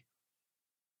buying pee,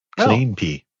 clean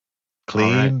pee,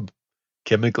 clean,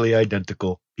 chemically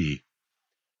identical pee.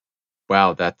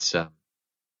 Wow, that's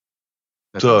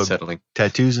unsettling.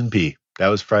 Tattoos and pee. That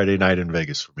was Friday night in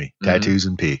Vegas for me. Tattoos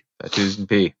and pee. Tattoos and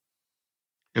pee.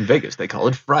 In Vegas, they call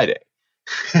it Friday.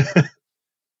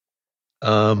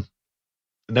 The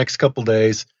next couple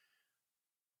days,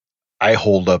 I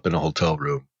holed up in a hotel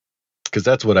room because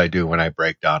that's what I do when I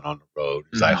break down on the road.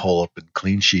 Is I hole up in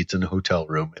clean sheets in a hotel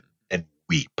room and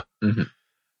weep.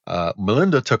 Mm-hmm.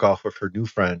 Melinda took off with her new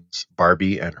friends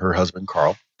Barbie and her husband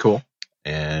Carl. Cool.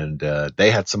 And they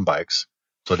had some bikes,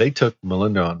 so they took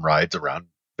Melinda on rides around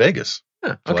Vegas,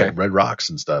 like Red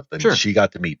Rocks and stuff. And she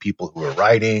got to meet people who were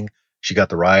riding. She got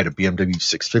to ride a BMW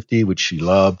 650, which she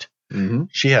loved. Mm-hmm.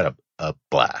 She had a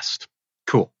blast.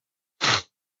 Cool.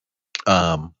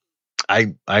 I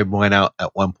went out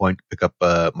at one point to pick up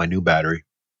my new battery,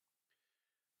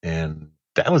 and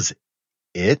that was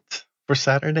it for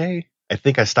Saturday. I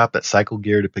think I stopped at Cycle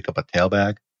Gear to pick up a tail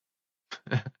bag,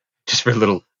 just for a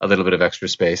little bit of extra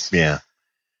space. Yeah,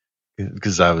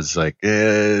 because I was like,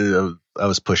 I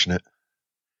was pushing it.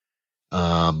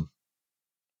 No,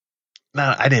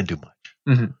 I didn't do much.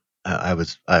 Mm-hmm. I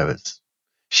was.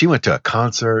 She went to a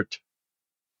concert.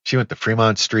 She went to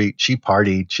Fremont Street. She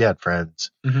partied. She had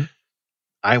friends. Mm-hmm.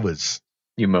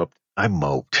 You moped. I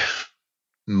moped.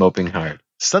 Moping hard.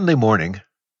 Sunday morning,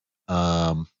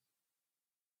 I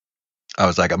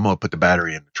was like, I'm going to put the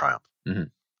battery in the Triumph. Mm-hmm.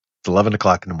 It's 11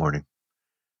 o'clock in the morning.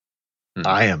 Mm-hmm.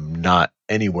 I am not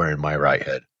anywhere in my right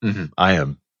head. Mm-hmm. I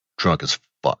am drunk as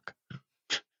fuck.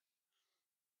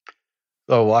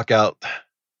 So I walk out.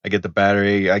 I get the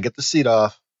battery. I get the seat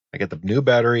off. I get the new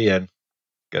battery in.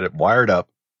 Get it wired up.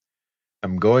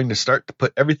 I'm going to start to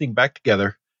put everything back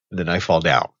together, and then I fall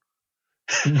down.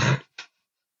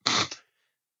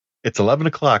 It's 11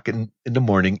 o'clock in the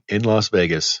morning in Las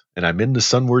Vegas, and I'm in the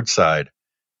sunward side,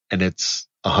 and it's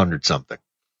 100-something.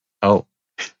 Oh.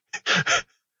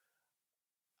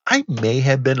 I may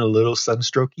have been a little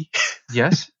sunstrokey.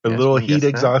 Yes. a little heat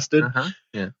exhausted. Uh-huh.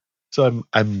 Yeah. So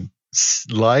I'm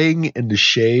lying in the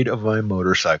shade of my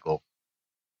motorcycle,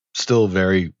 still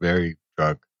very, very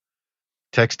drunk,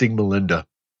 texting Melinda,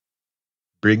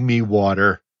 bring me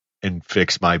water and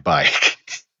fix my bike.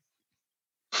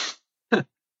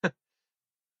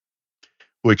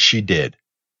 Which she did.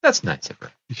 That's nice of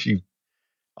her.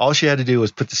 All she had to do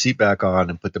was put the seat back on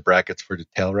and put the brackets for the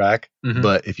tail rack. Mm-hmm.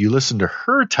 But if you listen to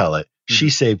her tell it, she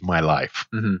saved my life.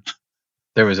 Mm-hmm.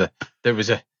 There was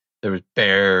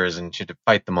bears, and she had to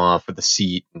fight them off with the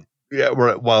seat. Yeah,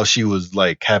 while she was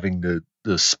like having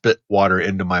the spit water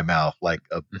into my mouth like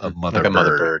a mother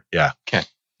bird. Yeah. Okay.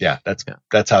 Yeah,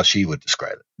 that's how she would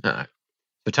describe it. All right.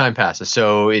 The time passes,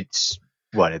 so it's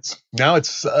what? Now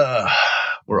it's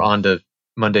we're on to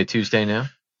Monday, Tuesday now.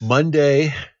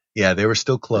 Monday, yeah, they were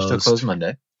still closed. They're still closed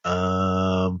Monday.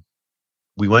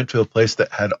 We went to a place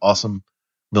that had awesome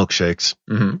milkshakes.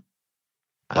 Mm-hmm.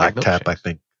 Black Tap, I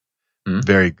think. Mm-hmm.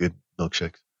 Very good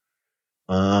milkshakes.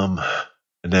 And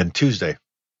then Tuesday.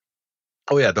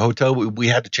 Oh yeah, the hotel. We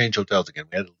had to change hotels again.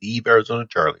 We had to leave Arizona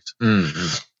Charlie's.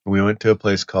 Mm-hmm. We went to a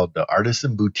place called the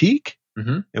Artisan Boutique.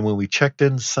 Mm-hmm. And when we checked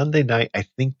in Sunday night, I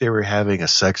think they were having a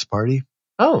sex party.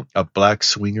 Oh, a black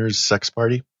swingers sex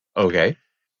party. Okay.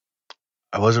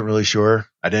 I wasn't really sure.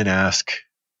 I didn't ask.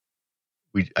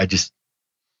 You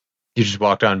just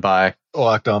walked on by.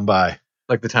 Walked on by.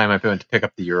 Like the time I went to pick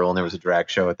up the Ural and there was a drag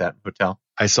show at that hotel.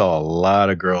 I saw a lot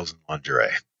of girls in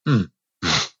lingerie. Could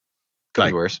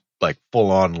be worse. Like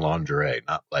full on lingerie,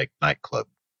 not like nightclub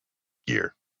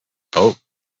gear. Oh.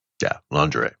 Yeah,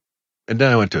 lingerie. And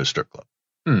then I went to a strip club.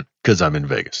 Because I'm in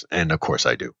Vegas. And of course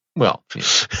I do. Well, yeah.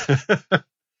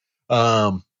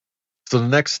 So the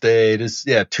next day,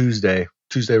 Tuesday.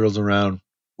 Tuesday rolls around.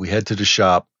 We head to the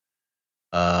shop.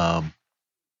 And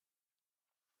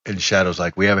Shadow's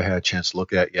like, we haven't had a chance to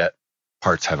look at it yet.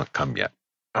 Parts haven't come yet.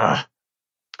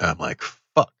 I'm like,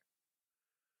 fuck.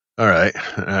 All right.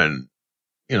 And,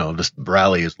 this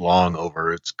rally is long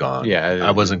over. It's gone. Yeah.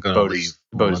 I wasn't going to leave.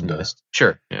 The boat is missed.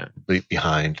 Sure. Yeah.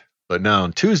 Behind. But now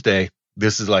on Tuesday,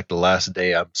 this is like the last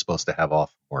day I'm supposed to have off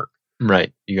from work.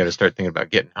 Right. You got to start thinking about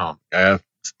getting home. I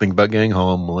think about getting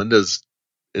home. Melinda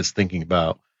is thinking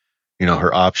about,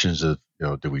 her options of,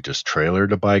 do we just trailer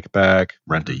the bike back,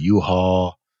 rent a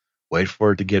U-Haul, wait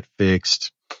for it to get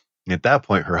fixed? And at that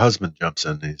point, her husband jumps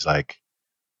in and he's like,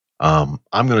 I'm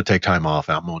going to take time off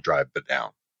and I'm going to drive it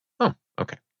down. Oh,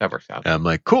 okay. That works out. And I'm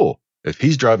like, cool. If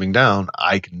he's driving down,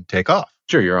 I can take off.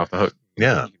 Sure, you're off the hook.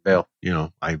 Yeah. You can bail. You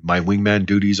know, my wingman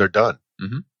duties are done.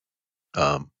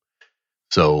 Mm-hmm.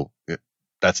 So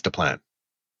that's the plan.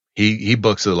 He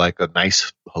books a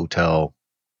nice hotel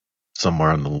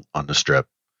somewhere on the strip,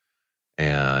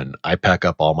 and I pack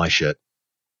up all my shit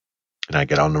and I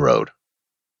get on the road.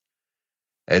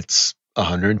 It's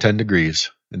 110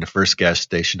 degrees, and the first gas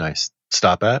station I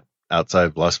stop at outside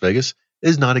of Las Vegas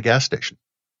is not a gas station.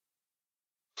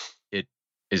 It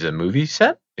is a movie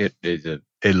set. It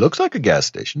looks like a gas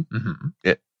station. Mm-hmm.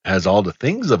 It has all the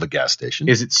things of a gas station.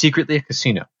 Is it secretly a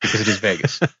casino? Because it is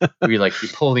Vegas. Where you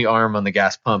pull the arm on the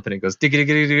gas pump and it goes diggy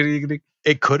diggy diggy diggy.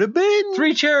 It could have been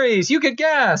 3 cherries. You get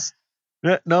gas.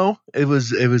 No, it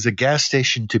was a gas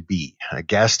station to be a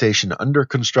gas station under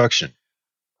construction.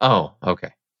 Oh,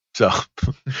 okay. So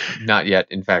not yet,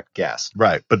 in fact, gas.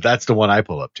 Right, but that's the one I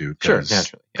pull up to. Sure,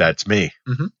 naturally. Yeah. That's me.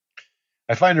 Mm-hmm.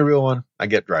 I find a real one. I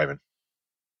get driving.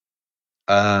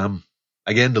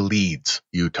 I get into Leeds,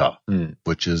 Utah,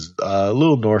 which is a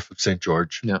little north of St.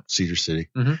 George, Cedar City.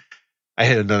 Mm-hmm. I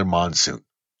hit another monsoon.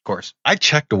 Of course. I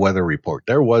checked the weather report.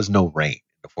 There was no rain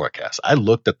in the forecast. I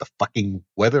looked at the fucking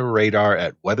weather radar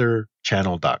at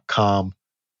weatherchannel.com.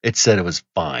 It said it was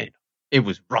fine. It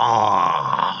was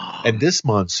wrong. And this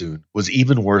monsoon was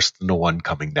even worse than the one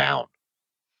coming down.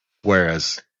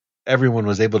 Whereas everyone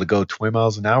was able to go 20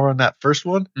 miles an hour on that first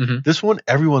one. Mm-hmm. This one,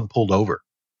 everyone pulled over.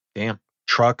 Damn.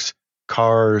 Trucks,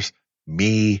 cars,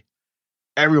 me,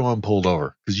 everyone pulled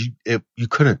over because you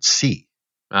couldn't see.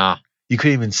 You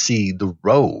couldn't even see the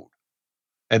road.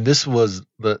 And this was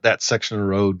that section of the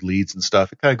road, Leeds and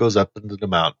stuff. It kind of goes up into the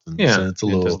mountains. Yeah, and it's a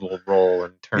little roll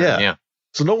and turn. Yeah.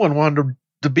 So no one wanted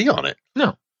to be on it.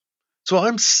 No. So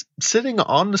I'm sitting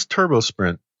on this turbo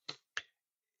sprint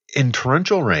in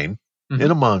torrential rain,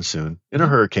 in a monsoon, in a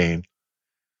hurricane,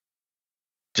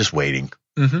 just waiting.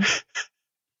 Mm-hmm.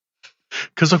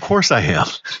 Because of course I am.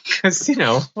 Because,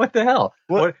 what the hell?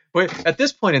 What? At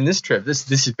this point in this trip,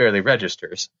 this barely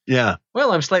registers. Yeah.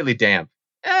 Well, I'm slightly damp.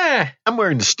 I'm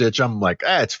wearing the stitch. I'm like,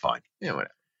 it's fine. Yeah,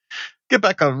 whatever. Get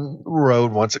back on the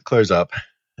road once it clears up.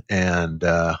 And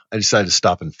I decided to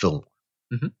stop in Fillmore.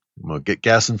 Mm-hmm. I'm going to get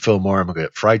gas in Fillmore. I'm going to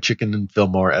get fried chicken in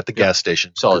Fillmore at the gas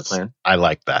station. Solid plan. I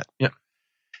like that. Yep.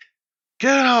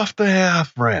 Get off the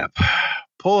half ramp.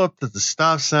 Pull up to the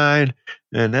stop sign,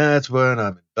 and that's when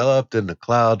I'm enveloped in the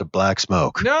cloud of black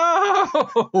smoke.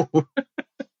 No,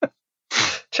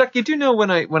 Chuck, you do know when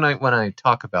I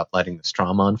talk about lighting the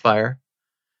Strom on fire,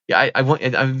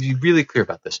 I'm be really clear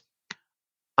about this.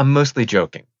 I'm mostly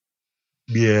joking.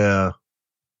 Yeah.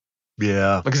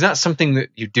 Because that's something that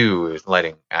you do is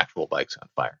lighting actual bikes on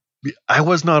fire. I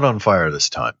was not on fire this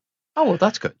time. Oh, well,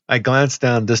 that's good. I glanced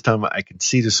down this time. I can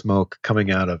see the smoke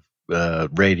coming out of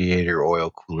radiator oil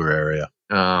cooler area.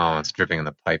 Oh, it's dripping in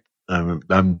the pipe.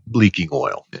 I'm leaking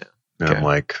oil. Yeah. And I'm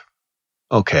like,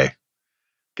 okay,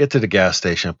 get to the gas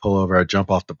station, pull over, I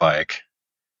jump off the bike,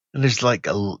 and there's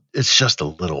it's just a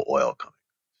little oil coming.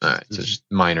 All right, so just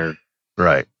minor.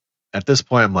 Right. At this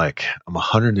point, I'm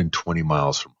 120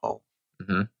 miles from home.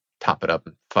 Mm-hmm. Top it up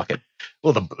and fuck it.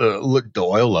 Well, the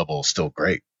oil level is still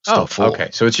great. Still full. Okay.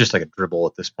 So it's just like a dribble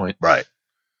at this point. Right.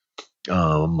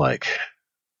 I'm like,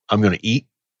 I'm going to eat.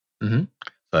 Mm-hmm.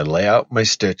 So I lay out my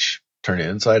stitch, turn it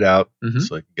inside out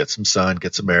so I can get some sun,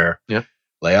 get some air. Yeah.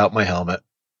 Lay out my helmet,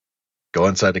 go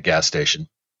inside the gas station,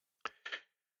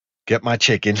 get my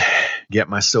chicken, get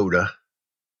my soda,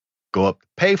 go up to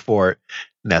pay for it,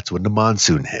 and that's when the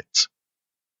monsoon hits.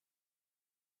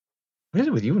 What is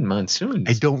it with you and monsoons?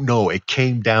 I don't know. It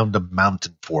came down the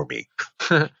mountain for me.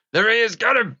 There he is.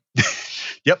 Got him.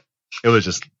 Yep. It was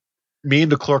just me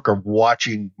and the clerk are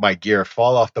watching my gear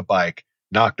fall off the bike,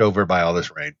 knocked over by all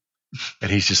this rain.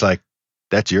 And he's just like,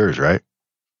 that's yours, right?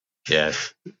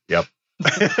 Yes. Yep.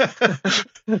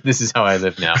 This is how I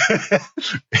live now.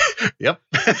 Yep.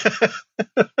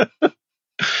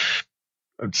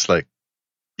 I'm just like,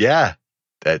 yeah,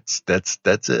 that's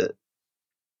it.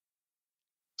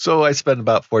 So I spent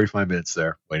about 45 minutes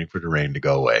there waiting for the rain to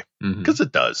go away. Because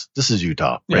it does. This is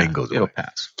Utah. Rain goes away. It'll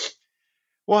pass.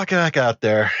 Walking back out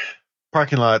there.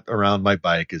 Parking lot around my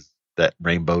bike is that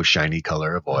rainbow shiny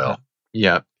color of oil.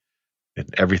 Yeah. And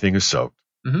everything is soaked.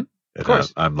 Mm-hmm. Of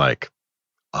course. I'm like,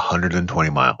 120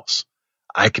 miles.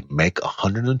 I can make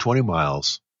 120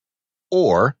 miles,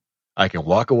 or I can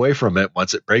walk away from it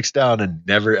once it breaks down and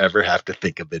never, ever have to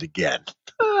think of it again.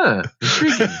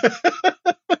 Intriguing.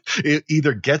 It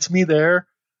either gets me there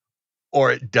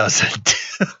or it doesn't.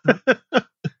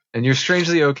 And you're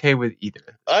strangely okay with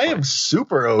either. I am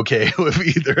super okay with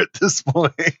either at this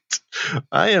point.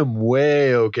 I am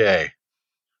way okay.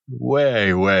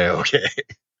 Way okay.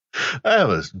 I have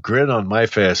a grin on my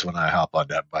face when I hop on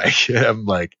that bike. I'm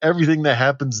like, everything that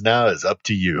happens now is up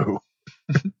to you.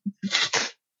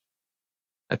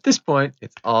 At this point,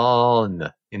 it's all in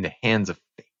the hands of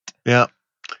fate. Yeah.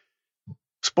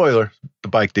 Spoiler, the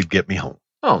bike did get me home.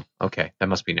 Oh, okay. That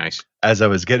must be nice. As I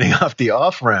was getting off the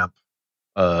off-ramp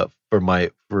for my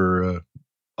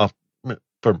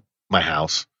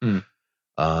house,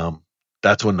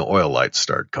 that's when the oil lights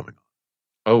started coming on.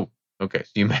 Oh, okay.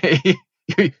 So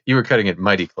you were cutting it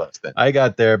mighty close then. I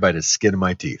got there by the skin of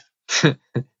my teeth.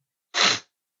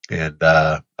 And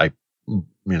I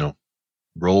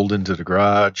rolled into the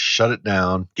garage, shut it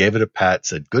down, gave it a pat,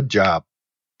 said, "Good job.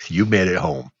 You made it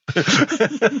home."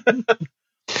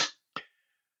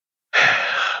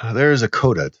 There's a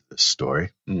coda to this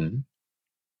story. Mm-hmm.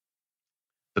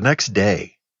 The next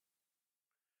day,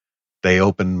 they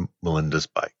opened Melinda's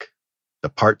bike. The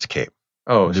parts came.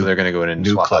 Oh, so they're going to go in and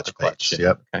swap out the clutch.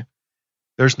 Yep. Okay.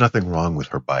 There's nothing wrong with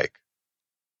her bike.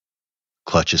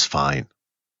 Clutch is fine.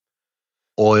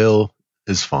 Oil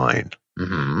is fine.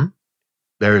 Mm-hmm.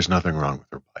 There is nothing wrong with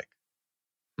her bike.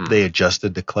 Mm-hmm. They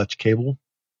adjusted the clutch cable,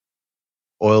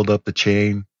 oiled up the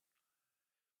chain.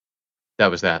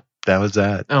 That was that. That was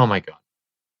that. Oh, my God.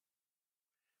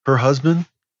 Her husband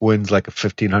wins like a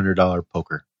 $1,500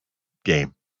 poker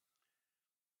game.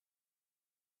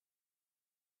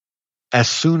 As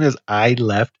soon as I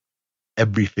left,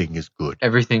 everything is good.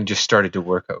 Everything just started to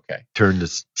work okay. Turned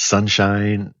to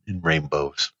sunshine and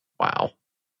rainbows. Wow.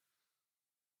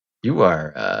 You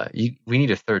are, we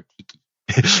need a third tiki.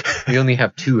 We only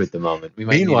have two at the moment. We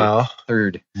might Meanwhile, need a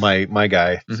third. My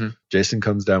guy, Jason,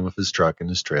 comes down with his truck and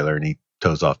his trailer and he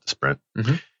tows off the Sprint.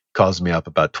 Mm-hmm. Calls me up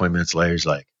about 20 minutes later. He's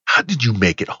like, "How did you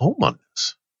make it home on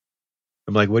this?"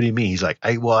 I'm like, "What do you mean?" He's like,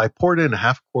 I poured in a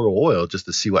half quart of oil just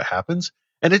to see what happens.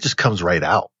 And it just comes right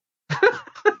out.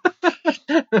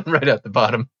 Right out the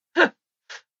bottom.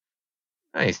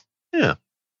 Nice. Yeah.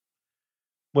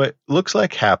 What looks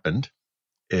like happened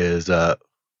is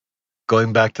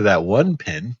going back to that one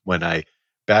pin when I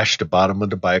bashed the bottom of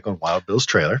the bike on Wild Bill's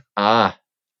trailer.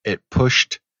 It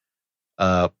pushed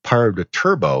part of the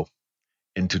turbo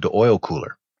into the oil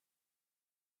cooler.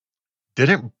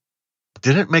 Didn't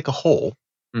make a hole,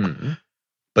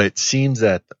 but it seems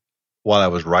that while I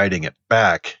was riding it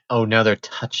back, now they're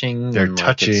touching. They're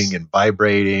touching and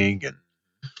vibrating, and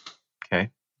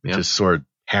okay, it just sort of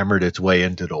hammered its way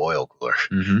into the oil cooler.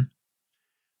 Mm-hmm.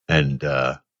 And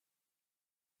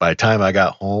by the time I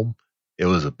got home, it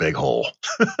was a big hole.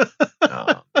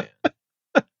 Oh man!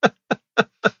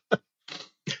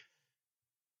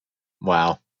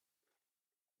 Wow.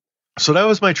 So that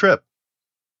was my trip.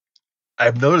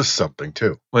 I've noticed something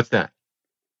too. What's that?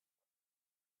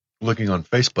 Looking on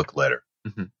Facebook later.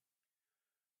 Mm-hmm.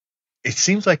 It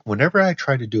seems like whenever I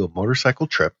try to do a motorcycle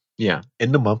trip in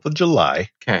the month of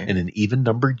July in an even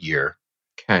numbered year,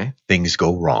 things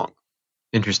go wrong.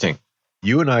 Interesting.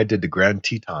 You and I did the Grand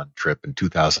Teton trip in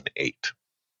 2008.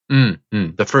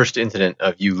 The first incident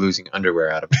of you losing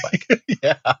underwear out of a bike.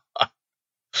 Yeah.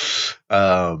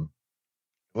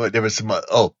 There was some,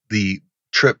 the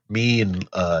trip me and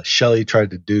Shelly tried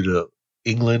to do to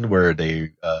England where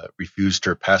they refused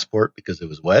her passport because it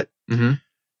was wet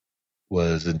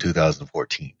was in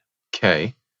 2014.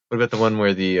 Okay. What about the one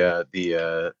where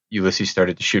the Ulysses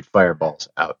started to shoot fireballs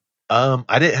out?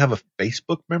 I didn't have a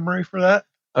Facebook memory for that.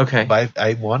 Okay. But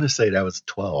I want to say that was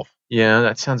 12. Yeah,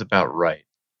 that sounds about right.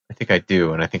 I think I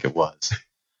do, and I think it was.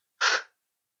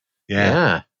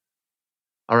 Yeah.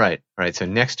 All right. So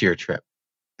next year trip.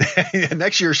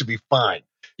 Next year should be fine.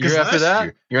 Year after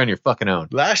that, you're on your fucking own.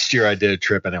 Last year I did a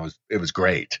trip and it was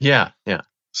great. Yeah.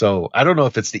 So I don't know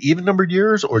if it's the even numbered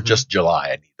years or just July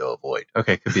I need to avoid.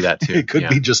 Okay, could be that too. It could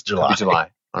be just July. Could be July.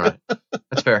 All right.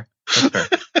 That's fair.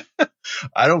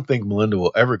 I don't think Melinda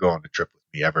will ever go on a trip with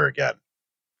me ever again.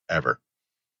 Ever.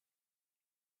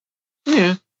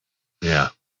 Yeah. Yeah.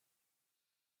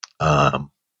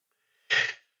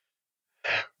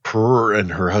 Her and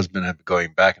her husband have been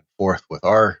going back and forth with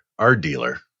our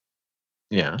dealer.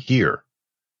 Yeah. Here.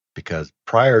 Because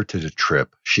prior to the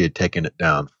trip, she had taken it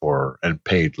down and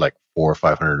paid like $400 or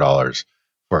 $500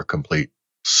 for a complete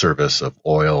service of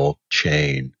oil,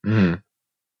 chain,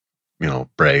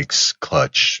 brakes,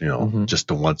 clutch,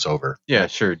 just a once over. Yeah,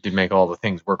 sure. Did make all the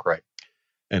things work right.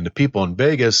 And the people in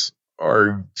Vegas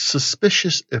are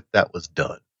suspicious if that was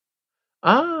done.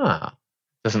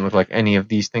 Doesn't look like any of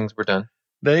these things were done.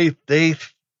 They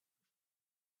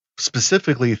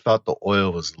specifically thought the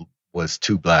oil was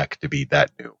too black to be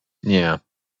that new. Yeah,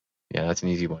 that's an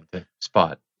easy one to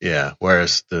spot. Yeah,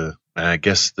 whereas I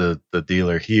guess the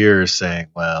dealer here is saying,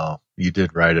 well, you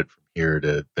did ride it from here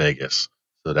to Vegas,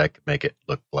 so that I could make it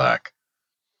look black.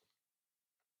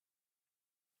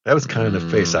 That was kind of the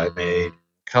face I made.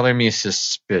 Color me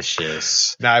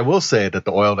suspicious. Now, I will say that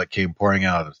the oil that came pouring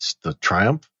out of the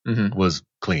Triumph was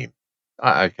clean.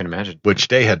 I can imagine. Which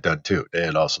they had done too. They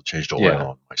had also changed the oil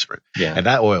on my Sprint. Yeah. And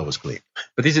that oil was clean.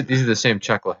 But these are the same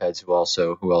chuckleheads who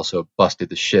also busted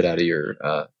the shit out of your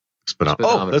speedometer.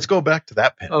 Oh, let's go back to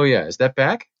that pen. Oh yeah. Is that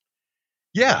back?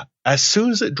 Yeah. As soon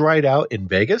as it dried out in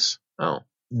Vegas,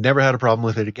 never had a problem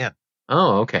with it again.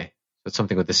 Oh, okay. That's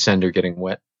something with the sender getting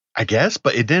wet. I guess,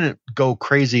 but it didn't go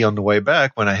crazy on the way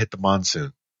back when I hit the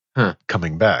monsoon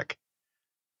coming back.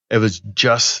 It was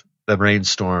just the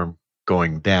rainstorm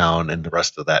going down and the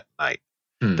rest of that night.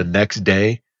 The next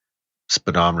day,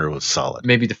 speedometer was solid.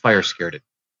 Maybe the fire scared it.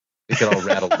 It got all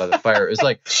rattled by the fire. It's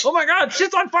like, oh my God,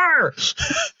 shit's on fire.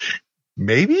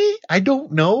 Maybe. I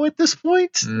don't know at this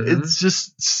point. It's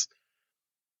just,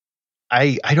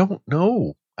 I don't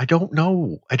know. I don't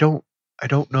know,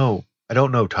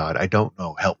 Todd. I don't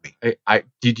know. Help me.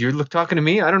 You're talking to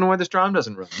me? I don't know why this drum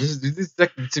doesn't run.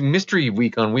 It's a mystery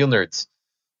week on Wheel Nerds.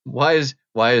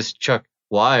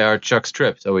 Why are Chuck's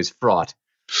trips always fraught?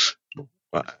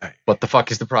 What the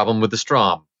fuck is the problem with the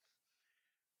Strom?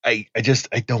 I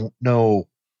don't know.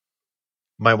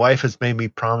 My wife has made me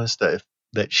promise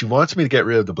that she wants me to get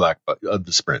rid of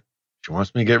the Sprint. She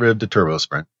wants me to get rid of the Turbo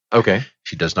Sprint. Okay.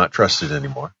 She does not trust it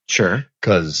anymore. Sure.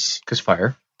 Because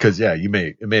fire. Because it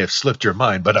may have slipped your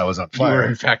mind, but I was on fire. You were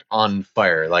in fact on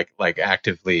fire, like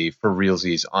actively for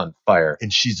realsies on fire.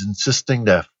 And she's insisting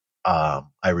that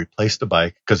I replace the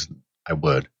bike because I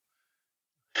would.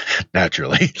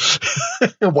 Naturally.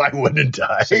 Why wouldn't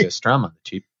I? So a Strom on the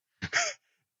cheap.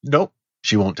 Nope.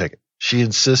 She won't take it. She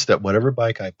insists that whatever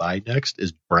bike I buy next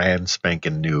is brand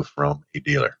spanking new from a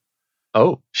dealer.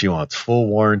 Oh. She wants full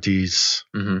warranties,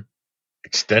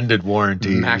 extended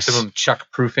warranties, maximum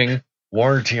Chuck proofing,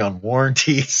 warranty on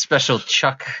warranty, special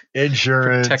Chuck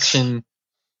insurance, protection,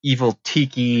 evil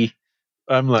tiki.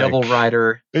 I'm like, double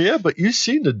rider. Yeah, but you've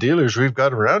seen the dealers we've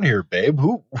got around here, babe.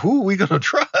 Who are we going to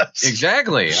trust?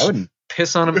 Exactly. I wouldn't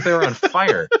piss on them if they were on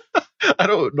fire. I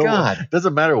don't know. God. It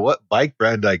doesn't matter what bike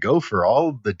brand I go for.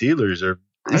 All the dealers are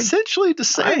essentially the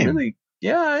same.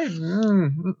 Yeah.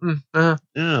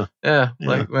 Yeah.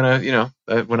 Like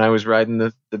when I was riding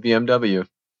the BMW,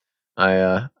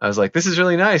 I was like, this is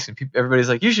really nice. And everybody's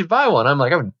like, you should buy one. I'm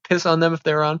like, I would piss on them if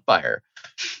they were on fire.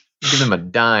 Give them a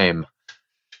dime.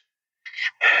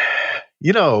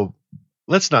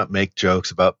 Let's not make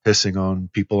jokes about pissing on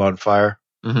people on fire.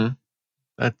 Mm-hmm.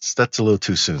 That's a little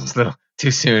too soon. It's a little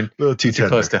too soon. A little too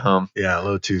close to home. Yeah, a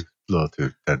little too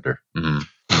tender.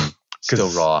 Mm-hmm. Still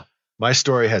raw. My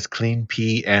story has clean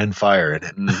pee and fire in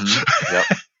it. Mm-hmm.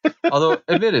 Yep. Although,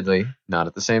 admittedly, not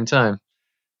at the same time.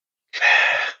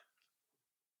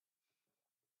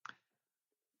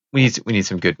 We need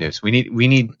some good news. We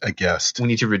need a guest. We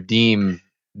need to redeem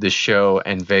the show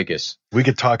and Vegas. We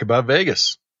could talk about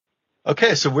Vegas.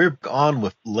 Okay, so we're on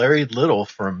with Larry Little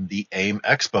from the AIM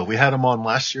Expo. We had him on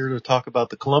last year to talk about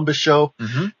the Columbus show,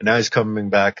 and now he's coming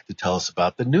back to tell us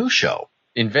about the new show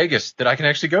in Vegas that I can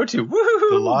actually go to. Woo-hoo-hoo!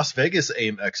 The Las Vegas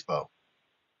AIM Expo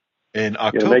in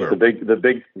October. Make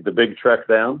the big trek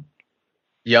down.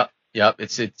 Yep.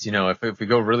 It's if we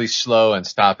go really slow and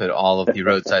stop at all of the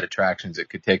roadside attractions, it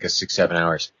could take us 6-7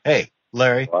 hours. Hey,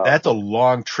 Larry, that's a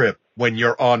long trip when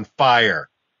you're on fire.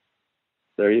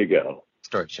 There you go.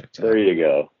 Story checked out. There you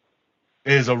go.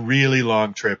 It is a really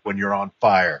long trip when you're on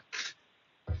fire.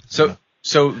 So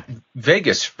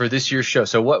Vegas for this year's show.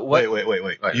 So what? Wait.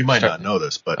 You might not know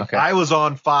this, but okay. I was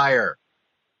on fire.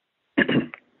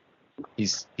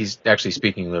 He's actually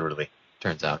speaking literally.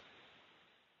 Turns out.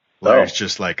 Larry's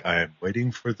just like, I am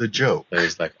waiting for the joke.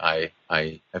 Larry's like, I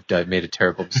have made a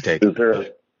terrible mistake.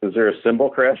 Is there a cymbal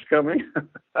crash coming?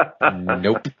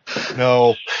 Nope.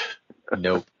 No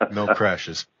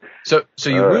crashes. So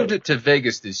you moved it to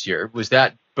Vegas this year. Was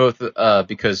that both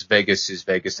because Vegas is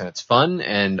Vegas and it's fun,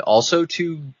 and also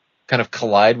to kind of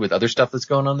collide with other stuff that's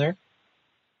going on there?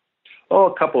 Oh,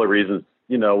 a couple of reasons.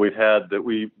 We've had that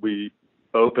we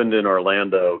opened in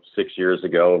Orlando 6 years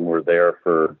ago, and we're there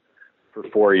for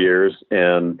 4 years,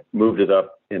 and moved it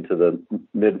up into the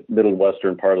middle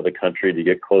western part of the country to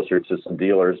get closer to some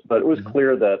dealers. But it was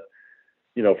clear that,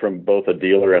 from both a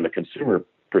dealer and a consumer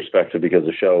perspective, because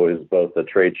the show is both a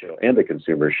trade show and a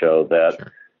consumer show,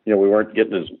 that we weren't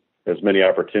getting as many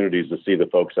opportunities to see the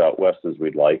folks out west as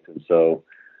we'd liked. And so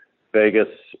Vegas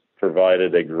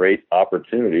provided a great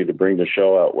opportunity to bring the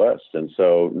show out west. And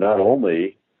so not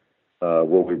only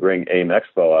will we bring AIM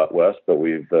Expo out west, but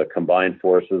we've combined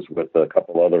forces with a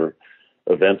couple other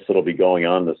events that'll be going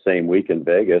on the same week in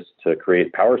Vegas to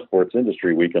create Power Sports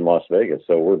Industry Week in Las Vegas.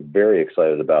 So we're very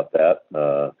excited about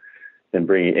that. And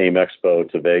bringing AIM Expo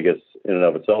to Vegas in and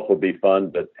of itself will be fun,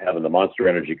 but having the Monster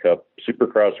Energy Cup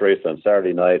Supercross race on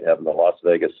Saturday night, having the Las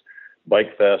Vegas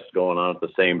Bike Fest going on at the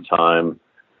same time,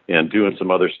 and doing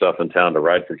some other stuff in town. The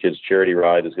Ride for Kids charity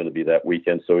ride is going to be that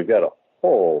weekend. So we've got a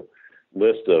whole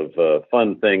list of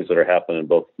fun things that are happening in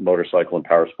both motorcycle and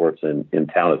power sports in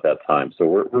town at that time. So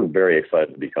we're very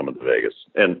excited to be coming to Vegas.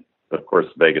 And of course,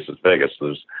 Vegas is Vegas. So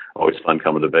there's always fun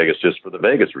coming to Vegas just for the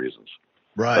Vegas reasons.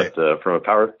 Right. But from a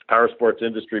power sports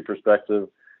industry perspective,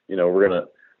 we're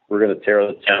gonna tear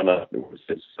the town up.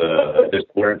 I just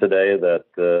learned today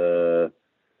that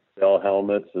Bell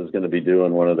Helmets is going to be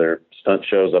doing one of their stunt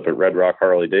shows up at Red Rock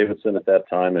Harley Davidson at that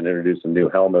time and introducing new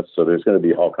helmets. So there's going to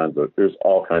be all kinds of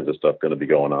stuff going to be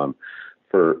going on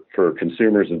for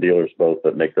consumers and dealers both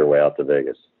that make their way out to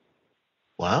Vegas.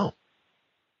 Wow.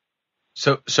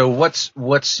 So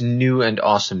what's new and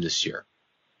awesome this year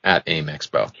at AIM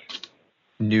Expo?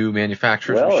 New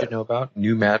manufacturers we should know about?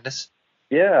 New madness?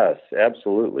 Yes,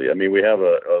 absolutely. I mean, we have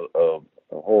a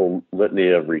whole litany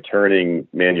of returning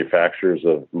manufacturers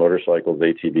of motorcycles,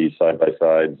 ATVs,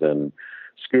 side-by-sides, and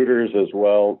scooters as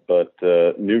well. But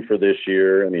new for this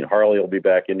year, I mean, Harley will be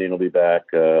back, Indian will be back,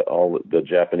 all the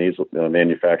Japanese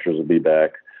manufacturers will be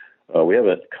back. We have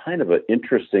a kind of an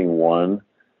interesting one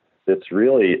that's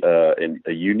really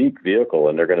a unique vehicle,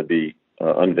 and they're going to be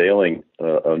unveiling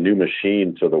a new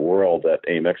machine to the world at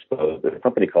AIM Expo. A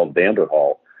company called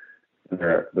Vanderhall.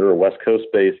 They're a West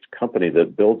Coast-based company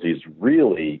that builds these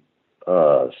really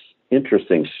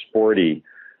interesting, sporty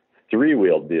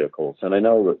three-wheeled vehicles. And I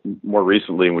know that more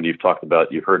recently, when you've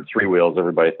heard three wheels,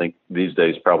 everybody these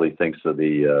days probably thinks of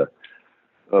the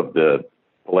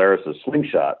Polaris'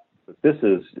 Slingshot. But this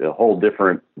is a whole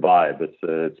different vibe.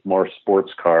 It's more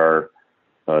sports car.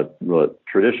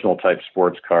 Traditional type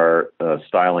sports car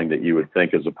styling that you would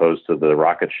think, as opposed to the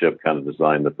rocket ship kind of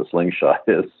design that the Slingshot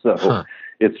is. So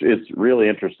it's really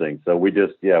interesting. So we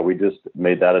just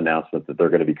made that announcement that they're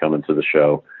going to be coming to the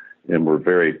show, and we're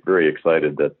very, very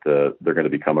excited that they're going to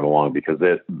be coming along, because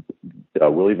they're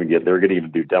going to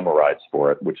even do demo rides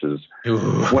for it, which is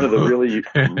one of the really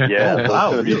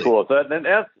wow, really? Be cool. So, and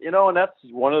that's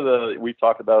one of the, we've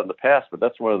talked about in the past, but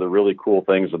that's one of the really cool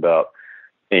things about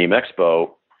AIM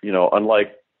Expo.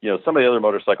 Unlike some of the other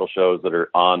motorcycle shows that are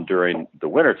on during the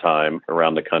wintertime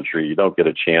around the country, you don't get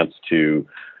a chance to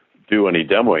do any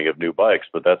demoing of new bikes.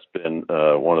 But that's been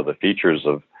one of the features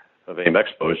of AIM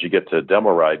Expo, is you get to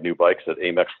demo ride new bikes at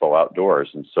AIM Expo Outdoors.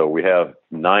 And so we have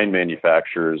 9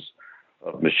 manufacturers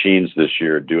of machines this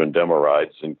year doing demo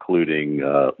rides, including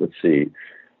Honda,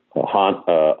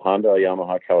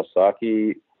 Yamaha,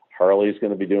 Kawasaki. Harley's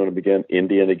going to be doing it again,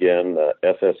 Indian again,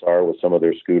 SSR with some of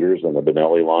their scooters and the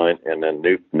Benelli line, and then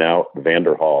now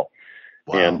Vanderhall.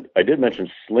 Wow. And I did mention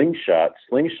Slingshot.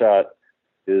 Slingshot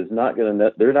is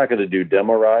they're not going to do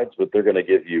demo rides, but they're going to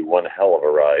give you one hell of a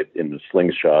ride in the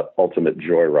Slingshot Ultimate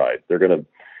Joyride. They're going to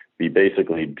be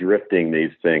basically drifting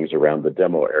these things around the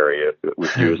demo area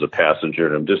with you as a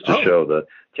passenger, and just to show the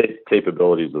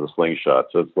capabilities of the Slingshot.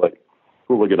 So it's like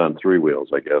hooligan on 3 wheels,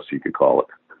 I guess you could call it.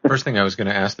 First thing I was going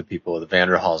to ask the people of the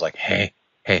Vanderhall is like, hey,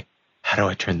 how do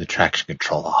I turn the traction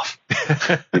control off?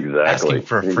 Exactly. Asking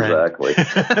for a friend. Exactly.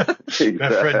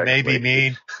 That friend may be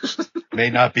me,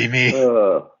 may not be me,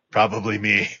 probably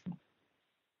me.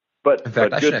 But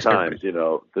good times,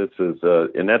 this is,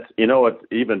 and that's, what's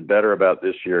even better about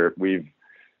this year, we've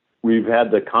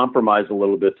had to compromise a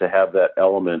little bit to have that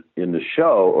element in the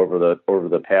show over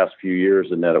the past few years,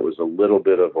 and that it was a little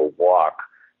bit of a walk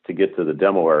to get to the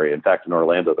demo area. In fact, in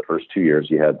Orlando, the first 2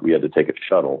 years, we had to take a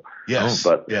shuttle. Yes.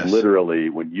 But literally,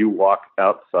 when you walk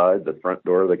outside the front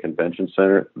door of the convention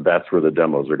center, that's where the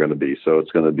demos are going to be. So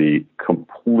it's going to be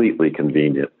completely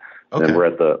convenient. Okay. And we're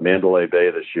at the Mandalay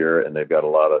Bay this year, and they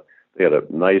had a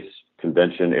nice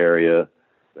convention area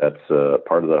that's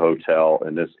part of the hotel,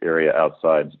 and this area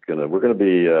outside we're going to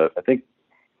be, I think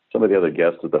some of the other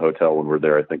guests at the hotel when we're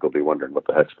there, I think will be wondering what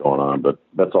the heck's going on, but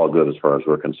that's all good as far as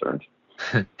we're concerned.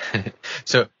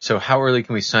 So how early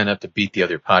can we sign up to beat the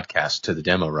other podcasts to the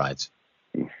demo rides?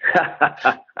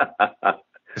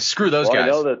 Screw those guys. I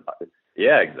know that.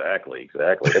 Yeah, exactly.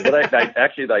 But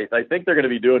I think they're going to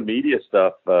be doing media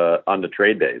stuff on the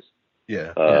trade days.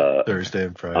 Yeah, Thursday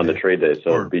and Friday. On the trade days.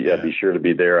 So be sure to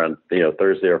be there on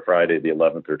Thursday or Friday, the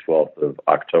 11th or 12th of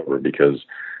October, because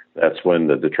that's when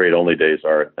the trade only days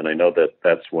are. And I know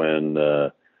that's when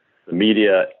the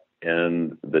media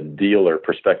and the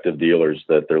prospective dealers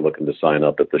that they're looking to sign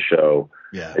up at the show.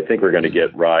 Yeah. I think we're going to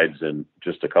get rides in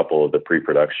just a couple of the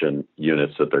pre-production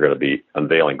units that they're going to be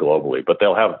unveiling globally, but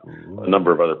they'll have a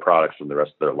number of other products from the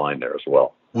rest of their line there as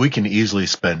well. We can easily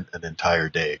spend an entire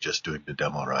day just doing the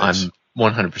demo rides.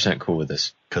 I'm 100% cool with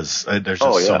this. Because there's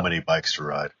just so many bikes to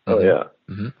ride. Oh, yeah.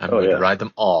 Mm-hmm. I'm going to ride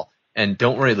them all. And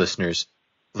don't worry, listeners.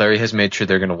 Larry has made sure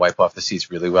they're going to wipe off the seats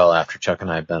really well after Chuck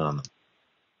and I have been on them.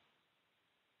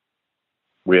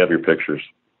 We have your pictures.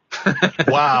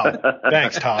 Wow.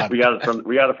 Thanks, Todd. We got it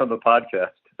from the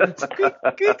podcast.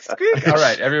 Good. All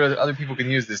right. Other people can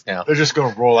use this now. They're just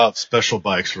going to roll out special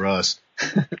bikes for us.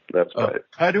 That's right.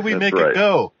 How do we make it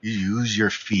go? You use your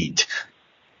feet.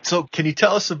 So can you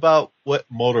tell us about what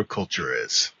motor culture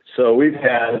is? So in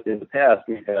the past,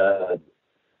 we've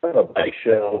had a bike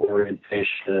show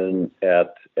orientation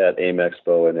at AIM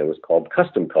Expo, and it was called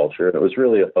Custom Culture. And it was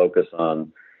really a focus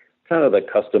on kind of the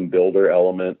custom builder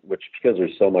element, which because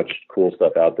there's so much cool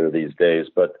stuff out there these days.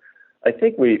 But I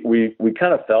think we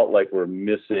kind of felt like we're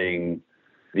missing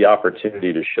the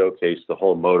opportunity to showcase the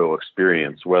whole moto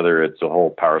experience, whether it's a whole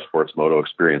power sports moto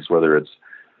experience, whether it's,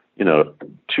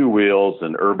 two wheels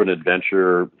and urban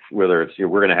adventure, whether it's,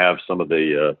 we're going to have some of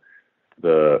the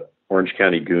Orange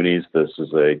County Goonies. This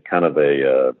is a kind of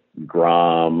a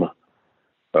Grom,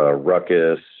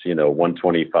 Ruckus,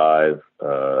 125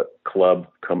 club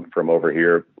come from over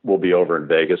here. We'll be over in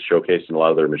Vegas showcasing a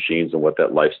lot of their machines and what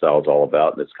that lifestyle is all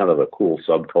about. And it's kind of a cool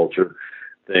subculture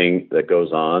thing that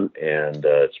goes on. And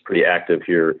it's pretty active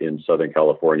here in Southern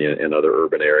California and other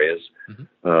urban areas. Mm-hmm.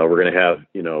 We're going to have,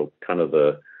 kind of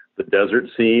the desert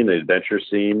scene, the adventure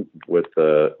scene with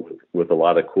a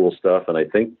lot of cool stuff. And I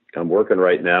think I'm working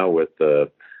right now with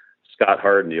Scott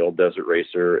Harden, the old desert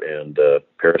racer, and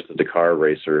Paris the Dakar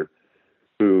racer,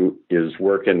 who is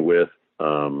working with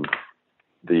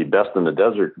the Best in the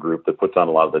Desert group that puts on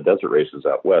a lot of the desert races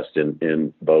out west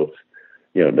in both,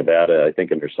 Nevada, I think,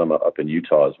 and there's some up in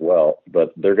Utah as well.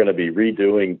 But they're going to be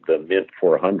redoing the Mint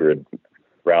 400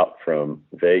 route from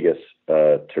Vegas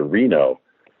to Reno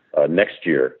next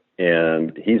year.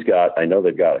 And I know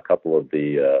they've got a couple of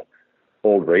the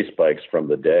old race bikes from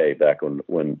the day back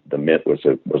when the Mint was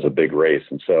a big race.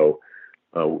 And so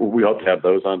we hope to have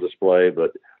those on display,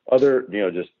 but other,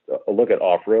 just a look at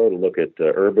off-road, a look at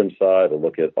the urban side, a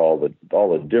look at all the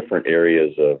different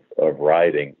areas of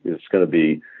riding. It's going to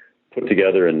be put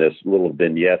together in this little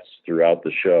vignettes throughout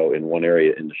the show in one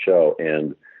area in the show.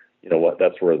 And you know what,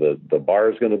 that's where the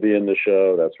bar is going to be in the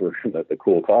show. That's where the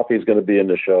cool coffee is going to be in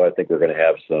the show. I think we're going to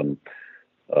have some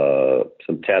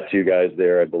tattoo guys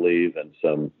there, I believe. And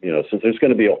some, since there's going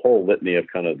to be a whole litany of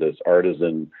kind of this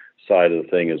artisan side of the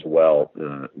thing as well,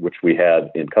 which we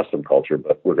had in custom culture,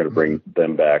 but we're going to bring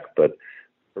them back. But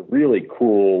a really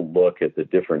cool look at the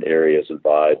different areas and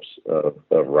vibes of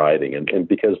riding. And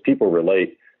because people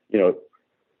relate,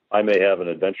 I may have an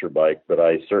adventure bike, but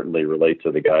I certainly relate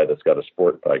to the guy that's got a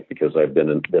sport bike because I've been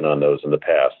on those in the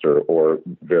past or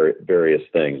various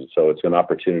things. So it's an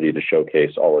opportunity to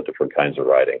showcase all the different kinds of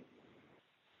riding.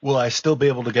 Will I still be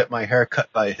able to get my hair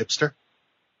cut by a hipster?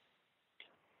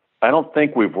 I don't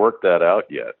think we've worked that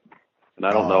out yet. And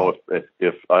I don't know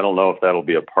if I don't know if that'll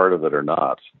be a part of it or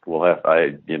not. We'll have,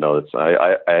 I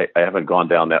haven't gone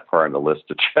down that far on the list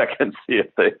to check and see if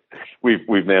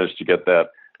we've managed to get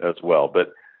that as well.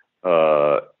 But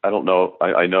I don't know.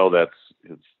 I know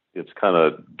it's kind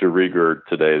of de rigueur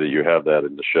today that you have that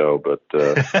in the show, but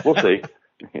we'll see.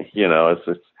 We're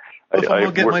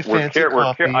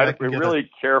really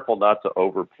careful not to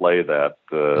overplay that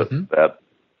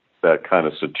that kind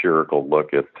of satirical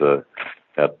look at the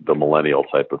millennial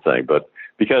type of thing, but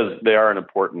because they are an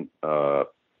important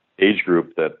age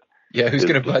group that who's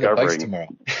going to buy the bikes tomorrow?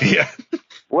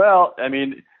 Well, I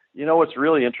mean, what's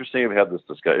really interesting, we've had this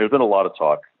discussion. There's been a lot of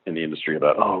talk in the industry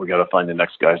about, we got to find the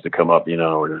next guys to come up, they're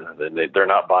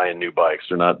not buying new bikes.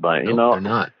 They're not buying, they're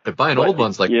not. They're buying old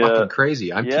ones like fucking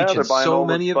crazy. I'm teaching so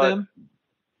many of them.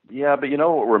 Yeah, but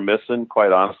what we're missing,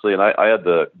 quite honestly, and I had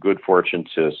the good fortune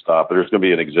to stop. There's going to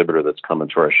be an exhibitor that's coming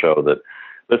to our show that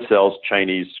sells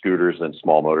Chinese scooters and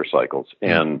small motorcycles.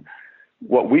 Mm-hmm. And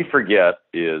what we forget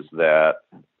is that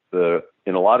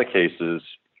in a lot of cases,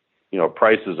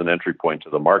 price is an entry point to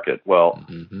the market. Well,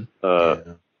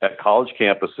 at college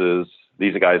campuses,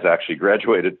 these guys actually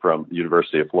graduated from the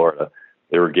University of Florida.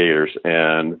 They were Gators,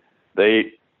 and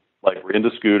they were into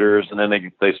scooters, and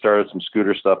then they started some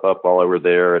scooter stuff up while they were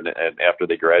there. And after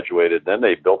they graduated, then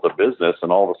they built a business,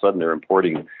 and all of a sudden they're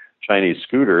importing Chinese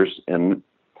scooters. And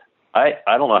I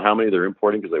don't know how many they're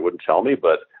importing because they wouldn't tell me,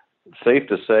 but it's safe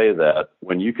to say that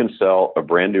when you can sell a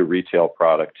brand new retail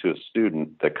product to a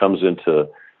student that comes into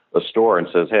a store and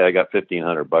says, "Hey, I got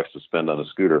 $1,500 to spend on a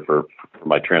scooter for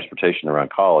my transportation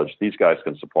around college," these guys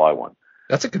can supply one.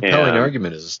 That's a compelling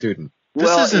argument as a student.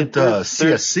 This isn't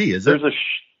CSC, is it?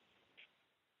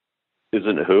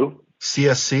 Isn't it who?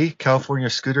 CSC, California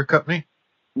Scooter Company?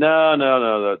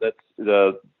 No.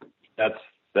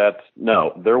 That's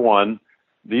no. They're one.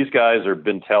 These guys are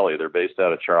Bintelli. They're based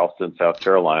out of Charleston, South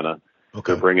Carolina.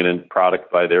 Okay. They're bringing in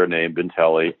product by their name,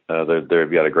 Bintelli.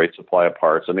 They've got a great supply of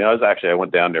parts. I mean, I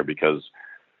went down there because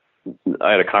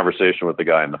I had a conversation with the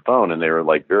guy on the phone, and they were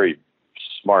like very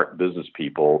smart business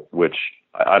people, which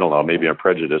I don't know, maybe I'm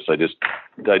prejudiced. I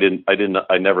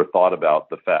never thought about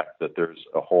the fact that there's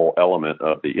a whole element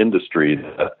of the industry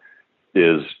that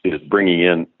is bringing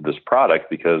in this product,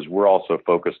 because we're also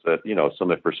focused that,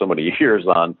 for so many years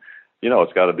on,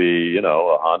 it's got to be, a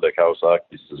Honda,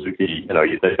 Kawasaki, Suzuki,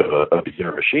 you think of a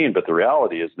beginner machine, but the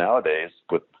reality is nowadays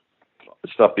with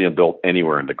stuff being built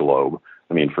anywhere in the globe,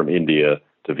 I mean, from India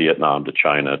to Vietnam to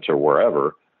China to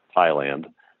wherever, Thailand,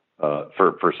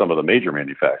 for some of the major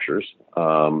manufacturers,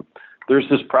 there's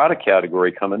this product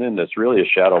category coming in that's really a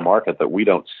shadow market that we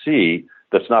don't see,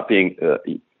 that's not being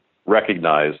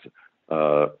recognized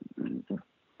above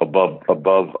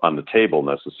on the table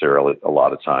necessarily a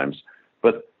lot of times.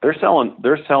 But they're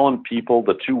selling people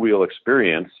the two-wheel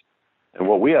experience, and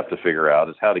what we have to figure out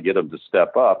is how to get them to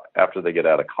step up after they get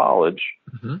out of college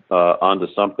onto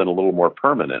something a little more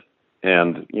permanent.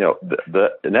 And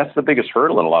and that's the biggest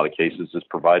hurdle in a lot of cases, is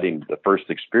providing the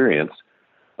first experience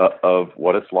of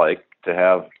what it's like to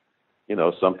have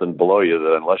something below you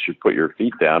that, unless you put your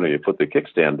feet down or you put the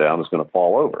kickstand down, is going to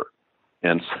fall over.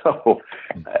 And so,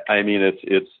 I mean,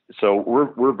 so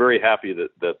we're very happy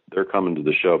that they're coming to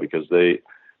the show, because they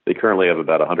currently have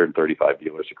about 135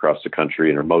 dealers across the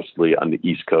country, and are mostly on the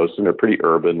East Coast, and they're pretty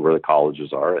urban where the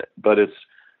colleges are. But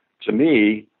to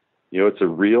me, it's a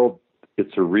real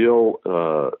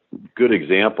good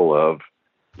example of,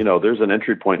 there's an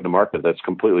entry point in the market that's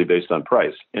completely based on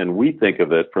price. And we think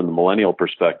of it from the millennial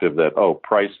perspective that,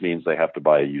 price means they have to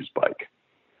buy a used bike.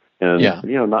 And,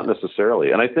 not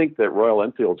necessarily. And I think that Royal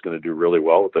Enfield's going to do really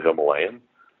well with the Himalayan,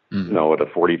 at a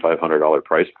 $4,500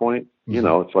 price point.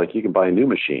 It's like you can buy a new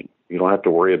machine. You don't have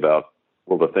to worry about,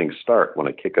 will the thing start when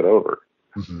I kick it over?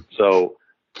 Mm-hmm. So,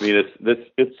 I mean,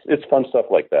 it's fun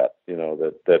stuff like that,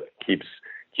 that keeps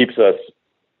us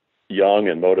young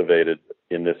and motivated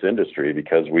in this industry,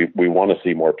 because we want to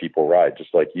see more people ride,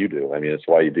 just like you do. I mean, it's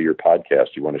why you do your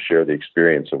podcast. You want to share the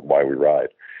experience of why we ride.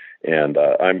 And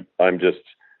I'm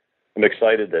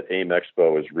excited that AIM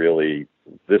Expo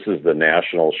this is the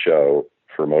national show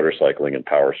for motorcycling and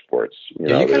power sports. You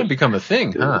kind of become a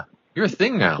thing, huh? You're a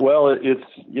thing now. Well, it's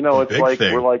like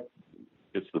thing. We're like,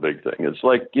 it's the big thing. It's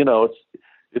like,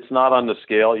 it's not on the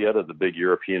scale yet of the big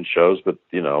European shows, but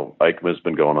EICMA has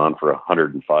been going on for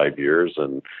 105 years,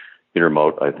 and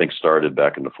Intermote, I think, started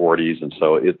back in the 40s, and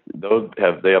so they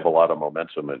have a lot of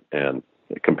momentum, and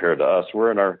compared to us,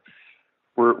 we're in our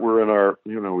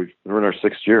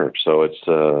sixth year, so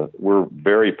we're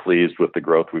very pleased with the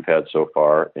growth we've had so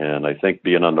far, and I think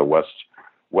being on the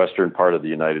western part of the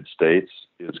United States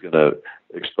is going to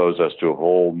expose us to a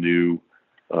whole new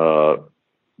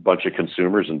bunch of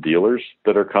consumers and dealers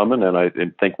that are coming, and I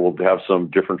think we'll have some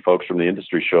different folks from the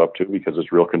industry show up too, because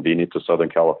it's real convenient to Southern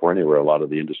California, where a lot of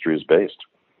the industry is based.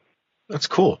 That's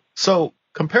cool. So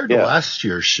compared to last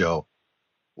year's show,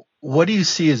 what do you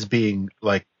see as being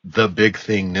like the big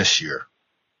thing this year?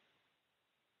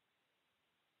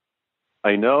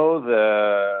 I know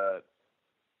that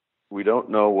we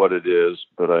don't know what it is,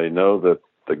 but I know that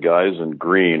the guys in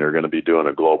green are going to be doing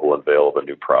a global unveil of a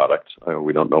new product.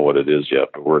 We don't know what it is yet,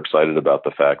 but we're excited about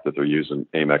the fact that they're using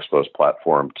AIM Expo's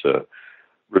platform to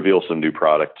reveal some new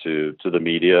product to the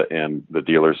media and the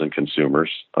dealers and consumers.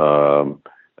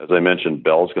 As I mentioned,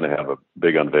 Bell's going to have a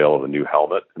big unveil of a new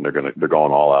helmet, and they're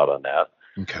going all out on that.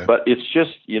 Okay. But it's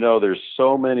just, there's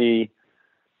so many,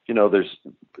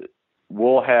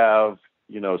 we'll have,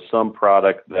 some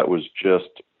product that was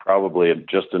probably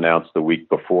just announced the week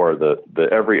before. The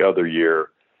every other year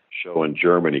show in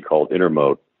Germany called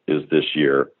Intermote is this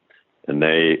year, and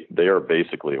they are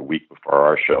basically a week before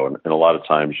our show. And a lot of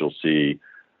times you'll see,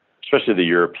 especially the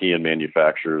European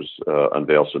manufacturers,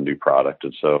 unveil some new product.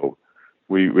 And so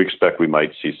we expect we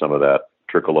might see some of that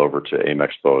trickle over to AIM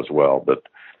Expo as well. But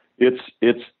it's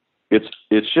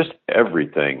just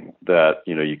everything that,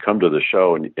 you come to the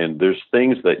show and there's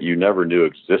things that you never knew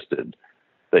existed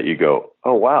that you go,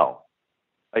 oh, wow,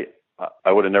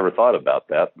 I would have never thought about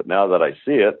that. But now that I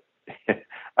see it,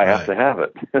 I have to have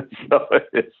it. So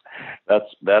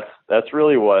that's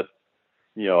really what,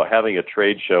 having a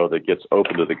trade show that gets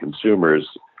open to the consumers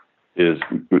is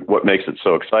what makes it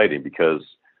so exciting, because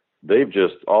they've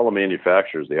just, all the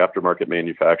manufacturers, the aftermarket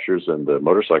manufacturers and the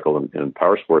motorcycle and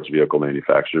power sports vehicle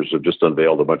manufacturers have just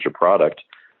unveiled a bunch of product,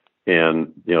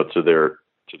 and, you know, to their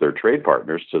trade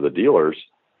partners, to the dealers,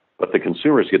 but the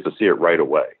consumers get to see it right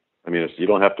away. I mean, you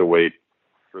don't have to wait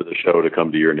for the show to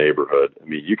come to your neighborhood. I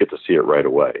mean, you get to see it right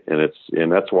away.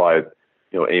 And that's why, you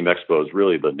know, AIM Expo is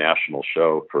really the national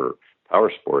show for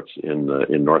power sports in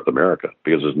North America,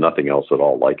 because there's nothing else at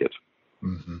all like it.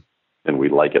 Mm-hmm. And we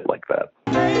like it like that.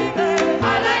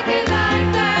 I like it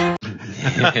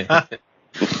like that.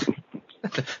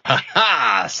 Ha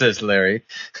ha, says Larry.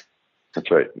 That's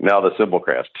right. Now the cymbal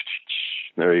crash.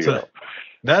 There you go.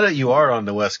 Now that you are on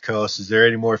the West Coast, is there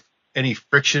any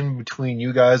friction between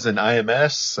you guys and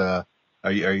IMS?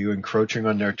 Are you encroaching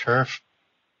on their turf?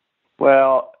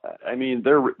 Well, I mean,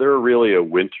 they're really a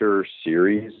winter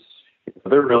series.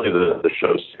 They're really the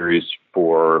show series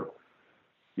for,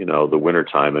 you know, the winter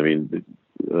time. I mean,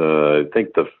 I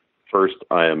think the first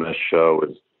IMS show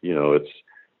is, you know, it's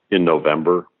in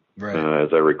November, right.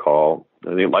 As I recall.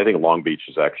 I think Long Beach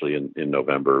is actually in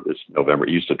November. It's November.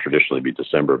 It used to traditionally be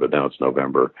December, but now it's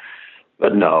November.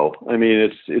 But no, I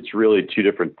mean, it's really two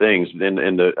different things.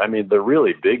 And the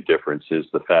really big difference is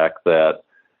the fact that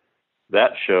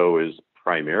show is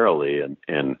primarily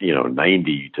and you know,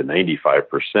 90 to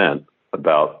 95%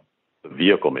 about the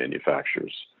vehicle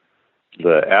manufacturers.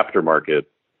 The aftermarket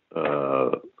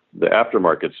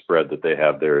spread that they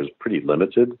have there is pretty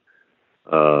limited,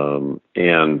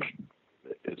 and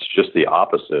it's just the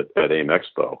opposite at AIM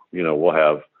Expo. You know, we'll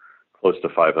have close to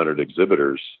 500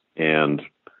 exhibitors, and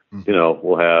you know,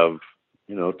 we'll have,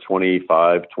 you know,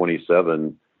 25,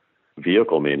 27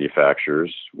 vehicle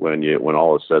manufacturers. When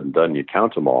all is said and done, you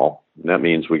count them all, and that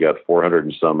means we got 400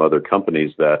 and some other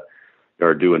companies that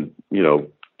are doing, you know,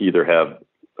 either have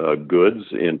goods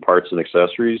in parts and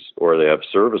accessories, or they have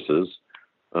services.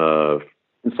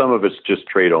 And some of it's just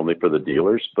trade only for the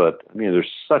dealers. But I mean,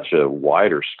 there's such a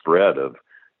wider spread of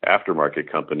aftermarket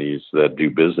companies that do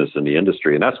business in the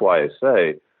industry. And that's why I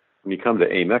say, when you come to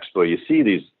AIM Expo, you see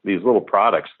these little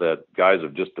products that guys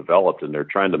have just developed, and they're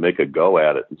trying to make a go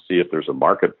at it and see if there's a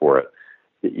market for it.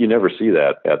 You never see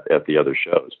that at the other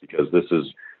shows, because this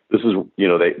is, you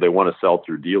know, they want to sell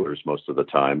through dealers most of the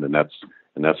time, and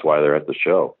that's why they're at the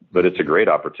show. But it's a great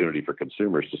opportunity for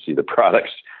consumers to see the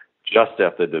products just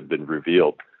after they've been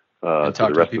revealed. And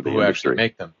talk to people who actually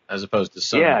make them, as opposed to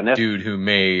some dude who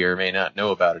may or may not know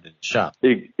about it in the shop.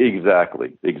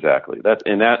 Exactly. That's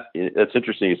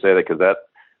interesting you say that, because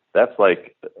that's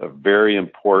like a very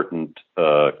important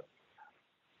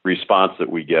response that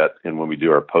we get, and when we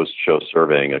do our post-show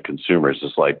surveying of consumers,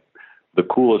 it's like, the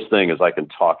coolest thing is I can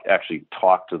actually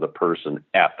talk to the person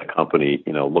at the company,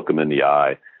 you know, look them in the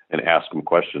eye and ask him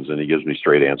questions, and he gives me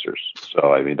straight answers.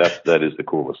 So, I mean, that is the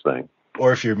coolest thing.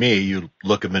 Or if you're me, you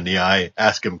look him in the eye,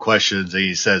 ask him questions, and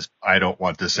he says, "I don't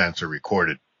want this answer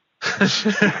recorded."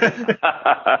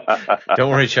 Don't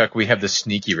worry, Chuck. We have the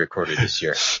sneaky recorded this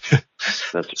year.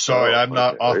 Sorry, I'm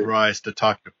not authorized to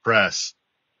talk to press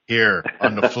here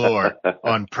on the floor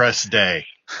on press day.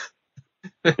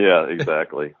 Yeah,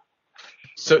 exactly.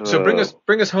 So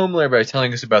bring us home, Larry, by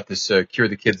telling us about this Cure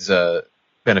the Kids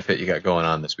benefit you got going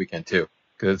on this weekend too,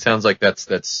 because it sounds like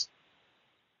that's.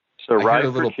 So I heard a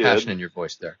little passion in your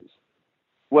voice there.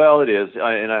 Well, it is,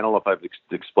 and I don't know if I've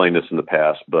explained this in the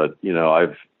past, but you know,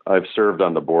 I've served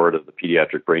on the board of the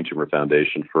Pediatric Brain Tumor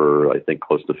Foundation for, I think,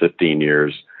 close to 15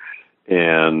 years,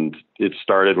 and it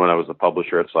started when I was a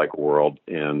publisher at Cycle World,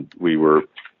 and we were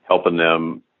helping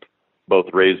them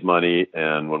both raise money,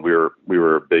 and when we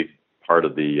were a big part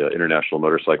of the International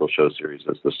Motorcycle Show Series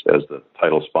as the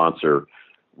title sponsor,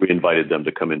 we invited them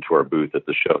to come into our booth at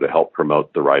the show to help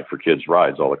promote the Ride for Kids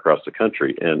rides all across the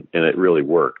country. And it really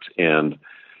worked. And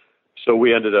so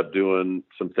we ended up doing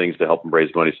some things to help them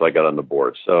raise money. So I got on the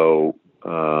board. So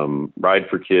Ride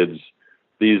for Kids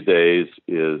these days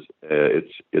is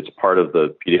it's part of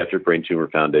the Pediatric Brain Tumor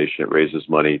Foundation. It raises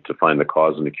money to find the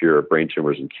cause and the cure of brain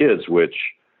tumors in kids,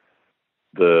 which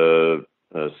the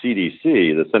CDC,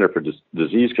 the Center for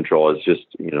Disease Control, has just,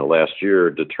 you know, last year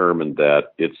determined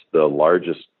that it's the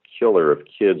largest killer of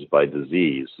kids by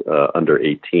disease under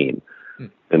 18.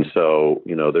 And so,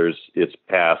 you know, it's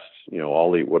past, you know,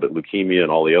 leukemia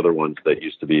and all the other ones that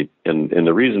used to be. And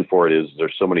the reason for it is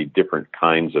there's so many different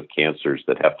kinds of cancers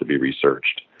that have to be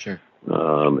researched. Sure.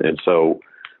 And so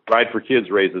Ride for Kids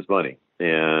raises money.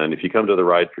 And if you come to the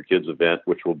Ride for Kids event,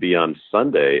 which will be on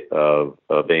Sunday of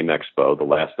AIM Expo, the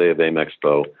last day of AIM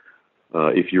Expo,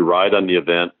 if you ride on the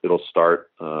event, it'll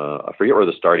start, I forget where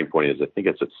the starting point is. I think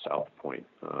it's at South Point.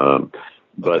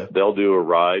 But they'll do a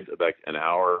ride, like an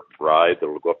hour ride that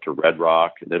will go up to Red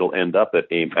Rock, and it'll end up at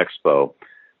AIM Expo.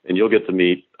 And you'll get to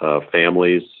meet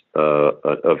families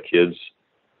of kids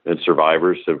and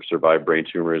survivors who have survived brain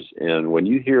tumors. And when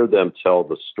you hear them tell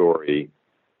the story,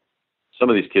 some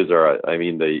of these kids are, I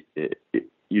mean,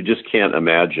 you just can't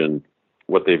imagine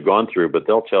what they've gone through, but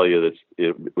they'll tell you that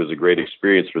it was a great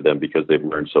experience for them because they've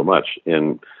learned so much.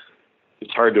 And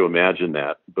it's hard to imagine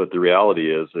that, but the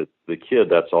reality is that the kid,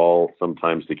 that's all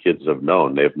sometimes the kids have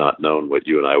known. They have not known what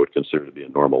you and I would consider to be a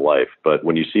normal life. But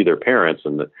when you see their parents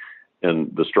and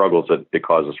the struggles that it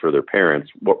causes for their parents,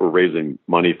 what we're raising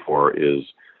money for is,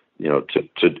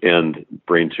 to end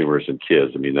brain tumors in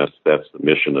kids. I mean, that's the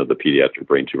mission of the Pediatric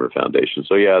Brain Tumor Foundation.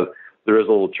 So yeah, there is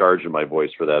a little charge in my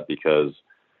voice for that because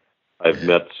I've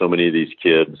met so many of these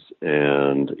kids,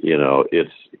 and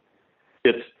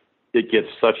it gets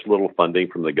such little funding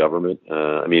from the government.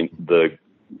 I mean, the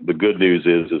good news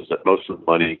is that most of the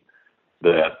money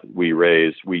that we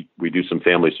raise, we do some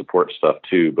family support stuff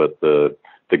too, but the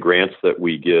grants that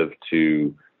we give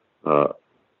to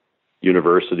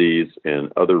universities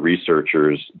and other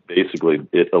researchers, basically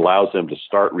it allows them to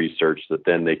start research that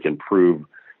then they can prove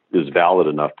is valid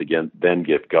enough to then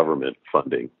get government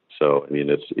funding. So, I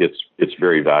mean, it's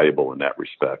very valuable in that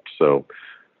respect. So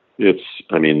the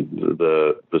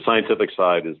scientific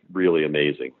side is really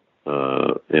amazing.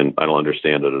 And I don't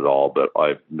understand it at all, but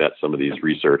I've met some of these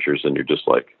researchers and you're just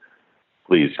like,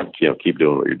 please, keep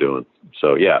doing what you're doing.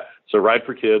 So yeah. So Ride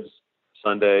for Kids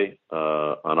Sunday,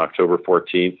 on October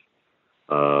 14th.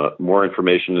 More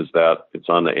information is that it's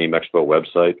on the AIM Expo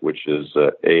website, which is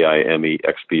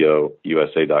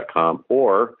AIMEXPOUSA.com.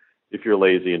 Or if you're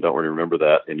lazy and don't really remember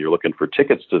that and you're looking for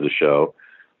tickets to the show,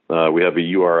 we have a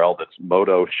URL that's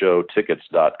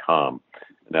motoshowtickets.com,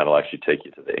 and that'll actually take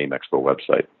you to the AIM Expo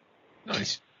website.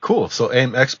 Nice. Cool. So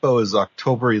AIM Expo is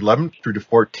October 11th through the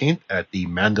 14th at the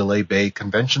Mandalay Bay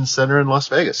Convention Center in Las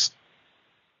Vegas.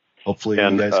 Hopefully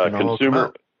you guys can all come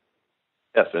out.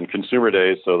 Yes, and Consumer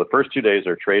Days. So the first 2 days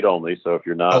are trade only. So if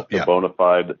you're not a bona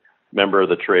fide member of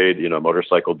the trade,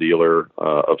 motorcycle dealer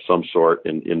of some sort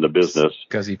in the business,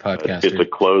 Guzzy podcaster, it's a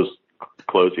closed.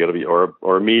 You got to be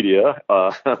or media.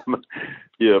 But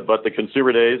the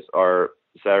Consumer Days are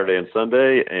Saturday and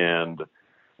Sunday, and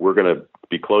we're going to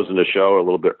be closing the show a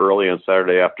little bit early on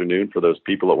Saturday afternoon for those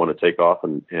people that want to take off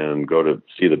and go to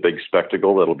see the big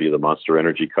spectacle. That'll be the Monster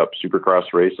Energy Cup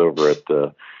Supercross race over at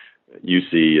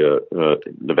UC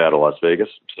Nevada, Las Vegas.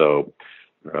 So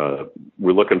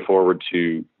we're looking forward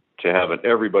to having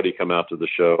everybody come out to the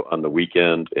show on the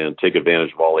weekend and take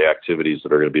advantage of all the activities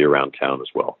that are going to be around town as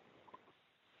well.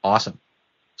 Awesome.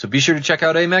 So be sure to check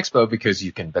out AIM Expo because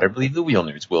you can better believe the wheel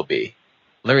nerds will be.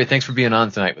 Larry, thanks for being on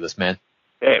tonight with us, man.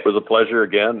 Hey, it was a pleasure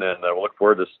again, and I look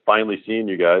forward to finally seeing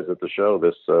you guys at the show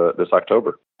this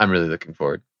October. I'm really looking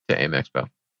forward to AIM Expo.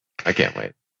 I can't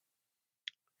wait.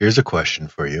 Here's a question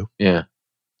for you. Yeah.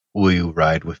 Will you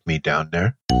ride with me down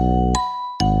there?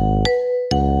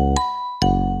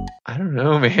 I don't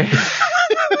know, man.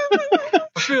 I'm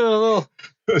feeling a little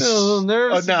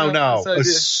nervous. Now,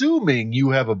 assuming you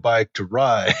have a bike to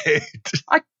ride.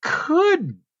 I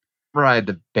could ride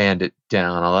the Bandit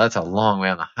down, although that's a long way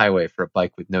on the highway for a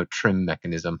bike with no trim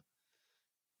mechanism.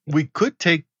 We could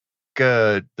take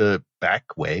the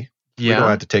back way. Yeah. We don't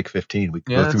have to take 15. We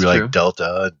can go through like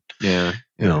Delta and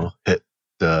hit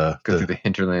go through the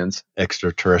hinterlands.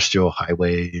 Extraterrestrial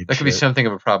highway. That could be something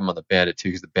of a problem on the Bandit too,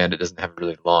 because the Bandit doesn't have a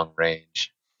really long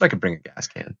range. But I could bring a gas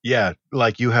can. Yeah,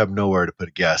 like you have nowhere to put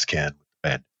a gas can with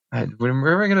the Bandit. Where am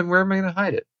I gonna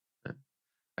hide it?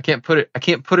 I can't put it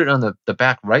on the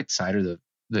back right side or the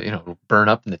burn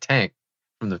up in the tank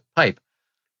from the pipe.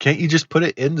 Can't you just put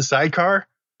it in the sidecar?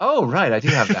 Oh, right, I do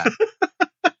have that.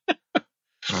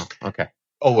 Oh, okay.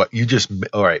 Oh, what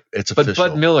all right? It's official. But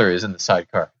Bud Miller is in the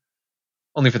sidecar,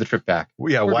 only for the trip back.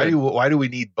 Well, yeah. Why do we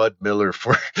need Bud Miller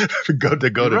to go to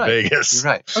Vegas?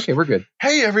 You're right. Okay, we're good.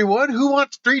 Hey, everyone, who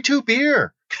wants 3-2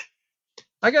 beer?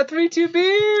 I got 3-2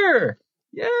 beer.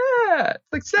 Yeah,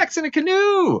 it's like sex in a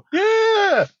canoe.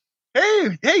 Yeah.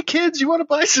 Hey, kids, you want to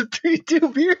buy some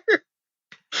 3-2 beer?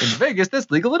 In Vegas,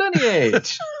 that's legal at any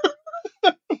age.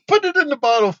 Put it in the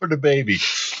bottle for the baby.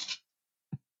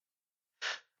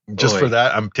 Just for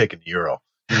that, I'm taking Euro.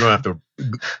 You don't have to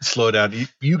slow down.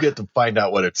 You get to find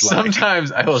out what it's like.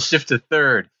 Sometimes I will shift to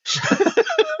third.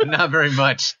 But not very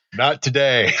much. Not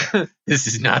today. This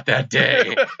is not that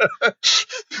day.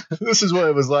 This is what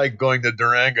it was like going to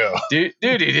Durango. You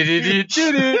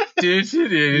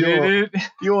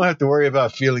won't have to worry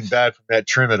about feeling bad from that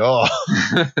trim at all.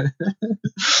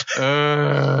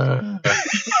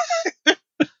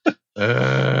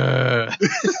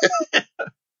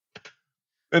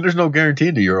 And there's no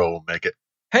guarantee the Euro will make it.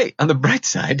 Hey, on the bright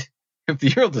side, if the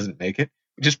Euro doesn't make it,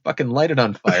 we just fucking light it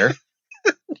on fire.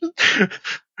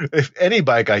 If any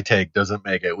bike I take doesn't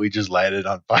make it, we just light it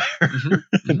on fire.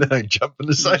 And then I jump in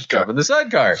the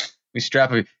sidecar. We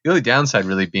strap it. The only downside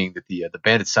really being that the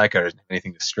Bandit sidecar doesn't have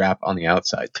anything to strap on the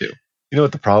outside too. You know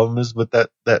what the problem is with that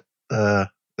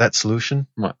solution?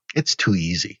 What? It's too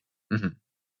easy. Mm-hmm.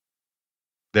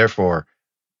 Therefore,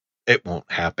 it won't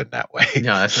happen that way.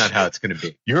 No, that's not how it's going to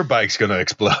be. Your bike's going to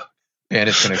explode.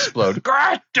 Bandit's going to explode.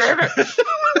 God damn it!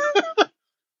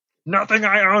 Nothing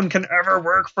I own can ever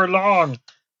work for long.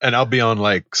 And I'll be on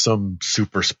like some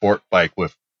super sport bike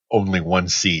with only one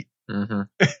seat. Mm-hmm.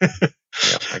 Yeah,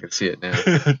 I can see it now.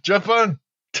 Jump on,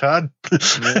 Todd.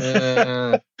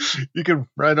 Yeah. You can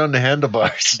ride on the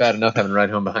handlebars. Bad enough having to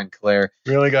ride home behind Claire.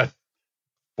 We only got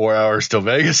 4 hours till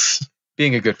Vegas.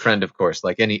 Being a good friend, of course,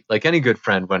 like any good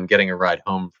friend, when getting a ride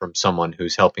home from someone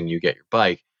who's helping you get your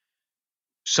bike,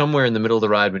 somewhere in the middle of the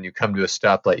ride when you come to a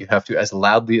stoplight, you have to, as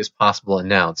loudly as possible,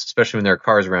 announce, especially when there are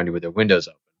cars around you with their windows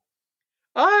open,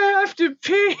 I have to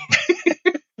pee.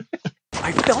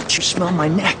 I felt you smell my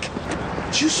neck.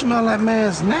 Did you smell that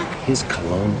man's neck? His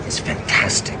cologne is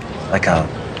fantastic. Like a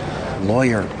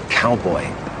lawyer cowboy.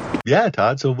 Yeah,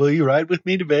 Todd, so will you ride with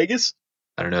me to Vegas?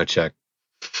 I don't know, Chuck.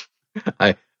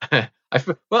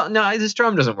 Well, no, this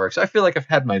drum doesn't work, so I feel like I've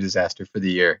had my disaster for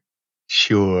the year.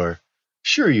 Sure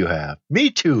you have.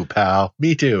 Me too, pal.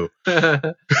 Me too.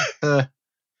 Oh,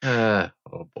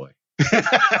 boy.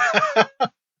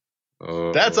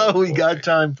 That's all we got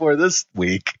time for this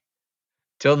week.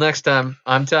 Till next time,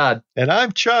 I'm Todd. And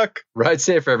I'm Chuck. Ride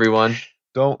safe, everyone.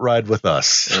 Don't ride with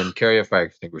us. And carry a fire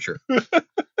extinguisher.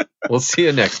 We'll see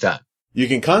you next time. You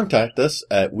can contact us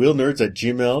at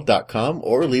wheelnerds@gmail.com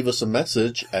or leave us a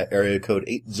message at area code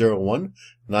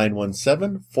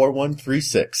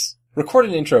 801-917-4136. Record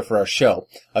an intro for our show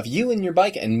of you and your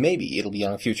bike, and maybe it'll be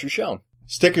on a future show.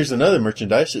 Stickers and other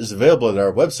merchandise is available at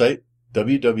our website,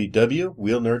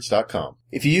 www.wheelnerds.com.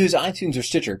 If you use iTunes or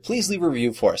Stitcher, please leave a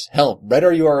review for us. Hell, write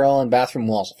our URL on bathroom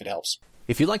walls if it helps.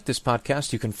 If you like this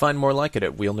podcast, you can find more like it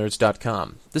at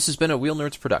wheelnerds.com. This has been a Wheel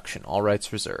Nerds production, all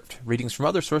rights reserved. Readings from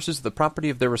other sources are the property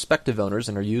of their respective owners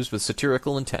and are used with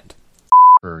satirical intent.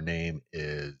 Her name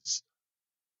is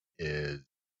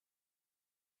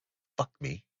fuck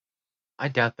me. I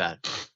doubt that.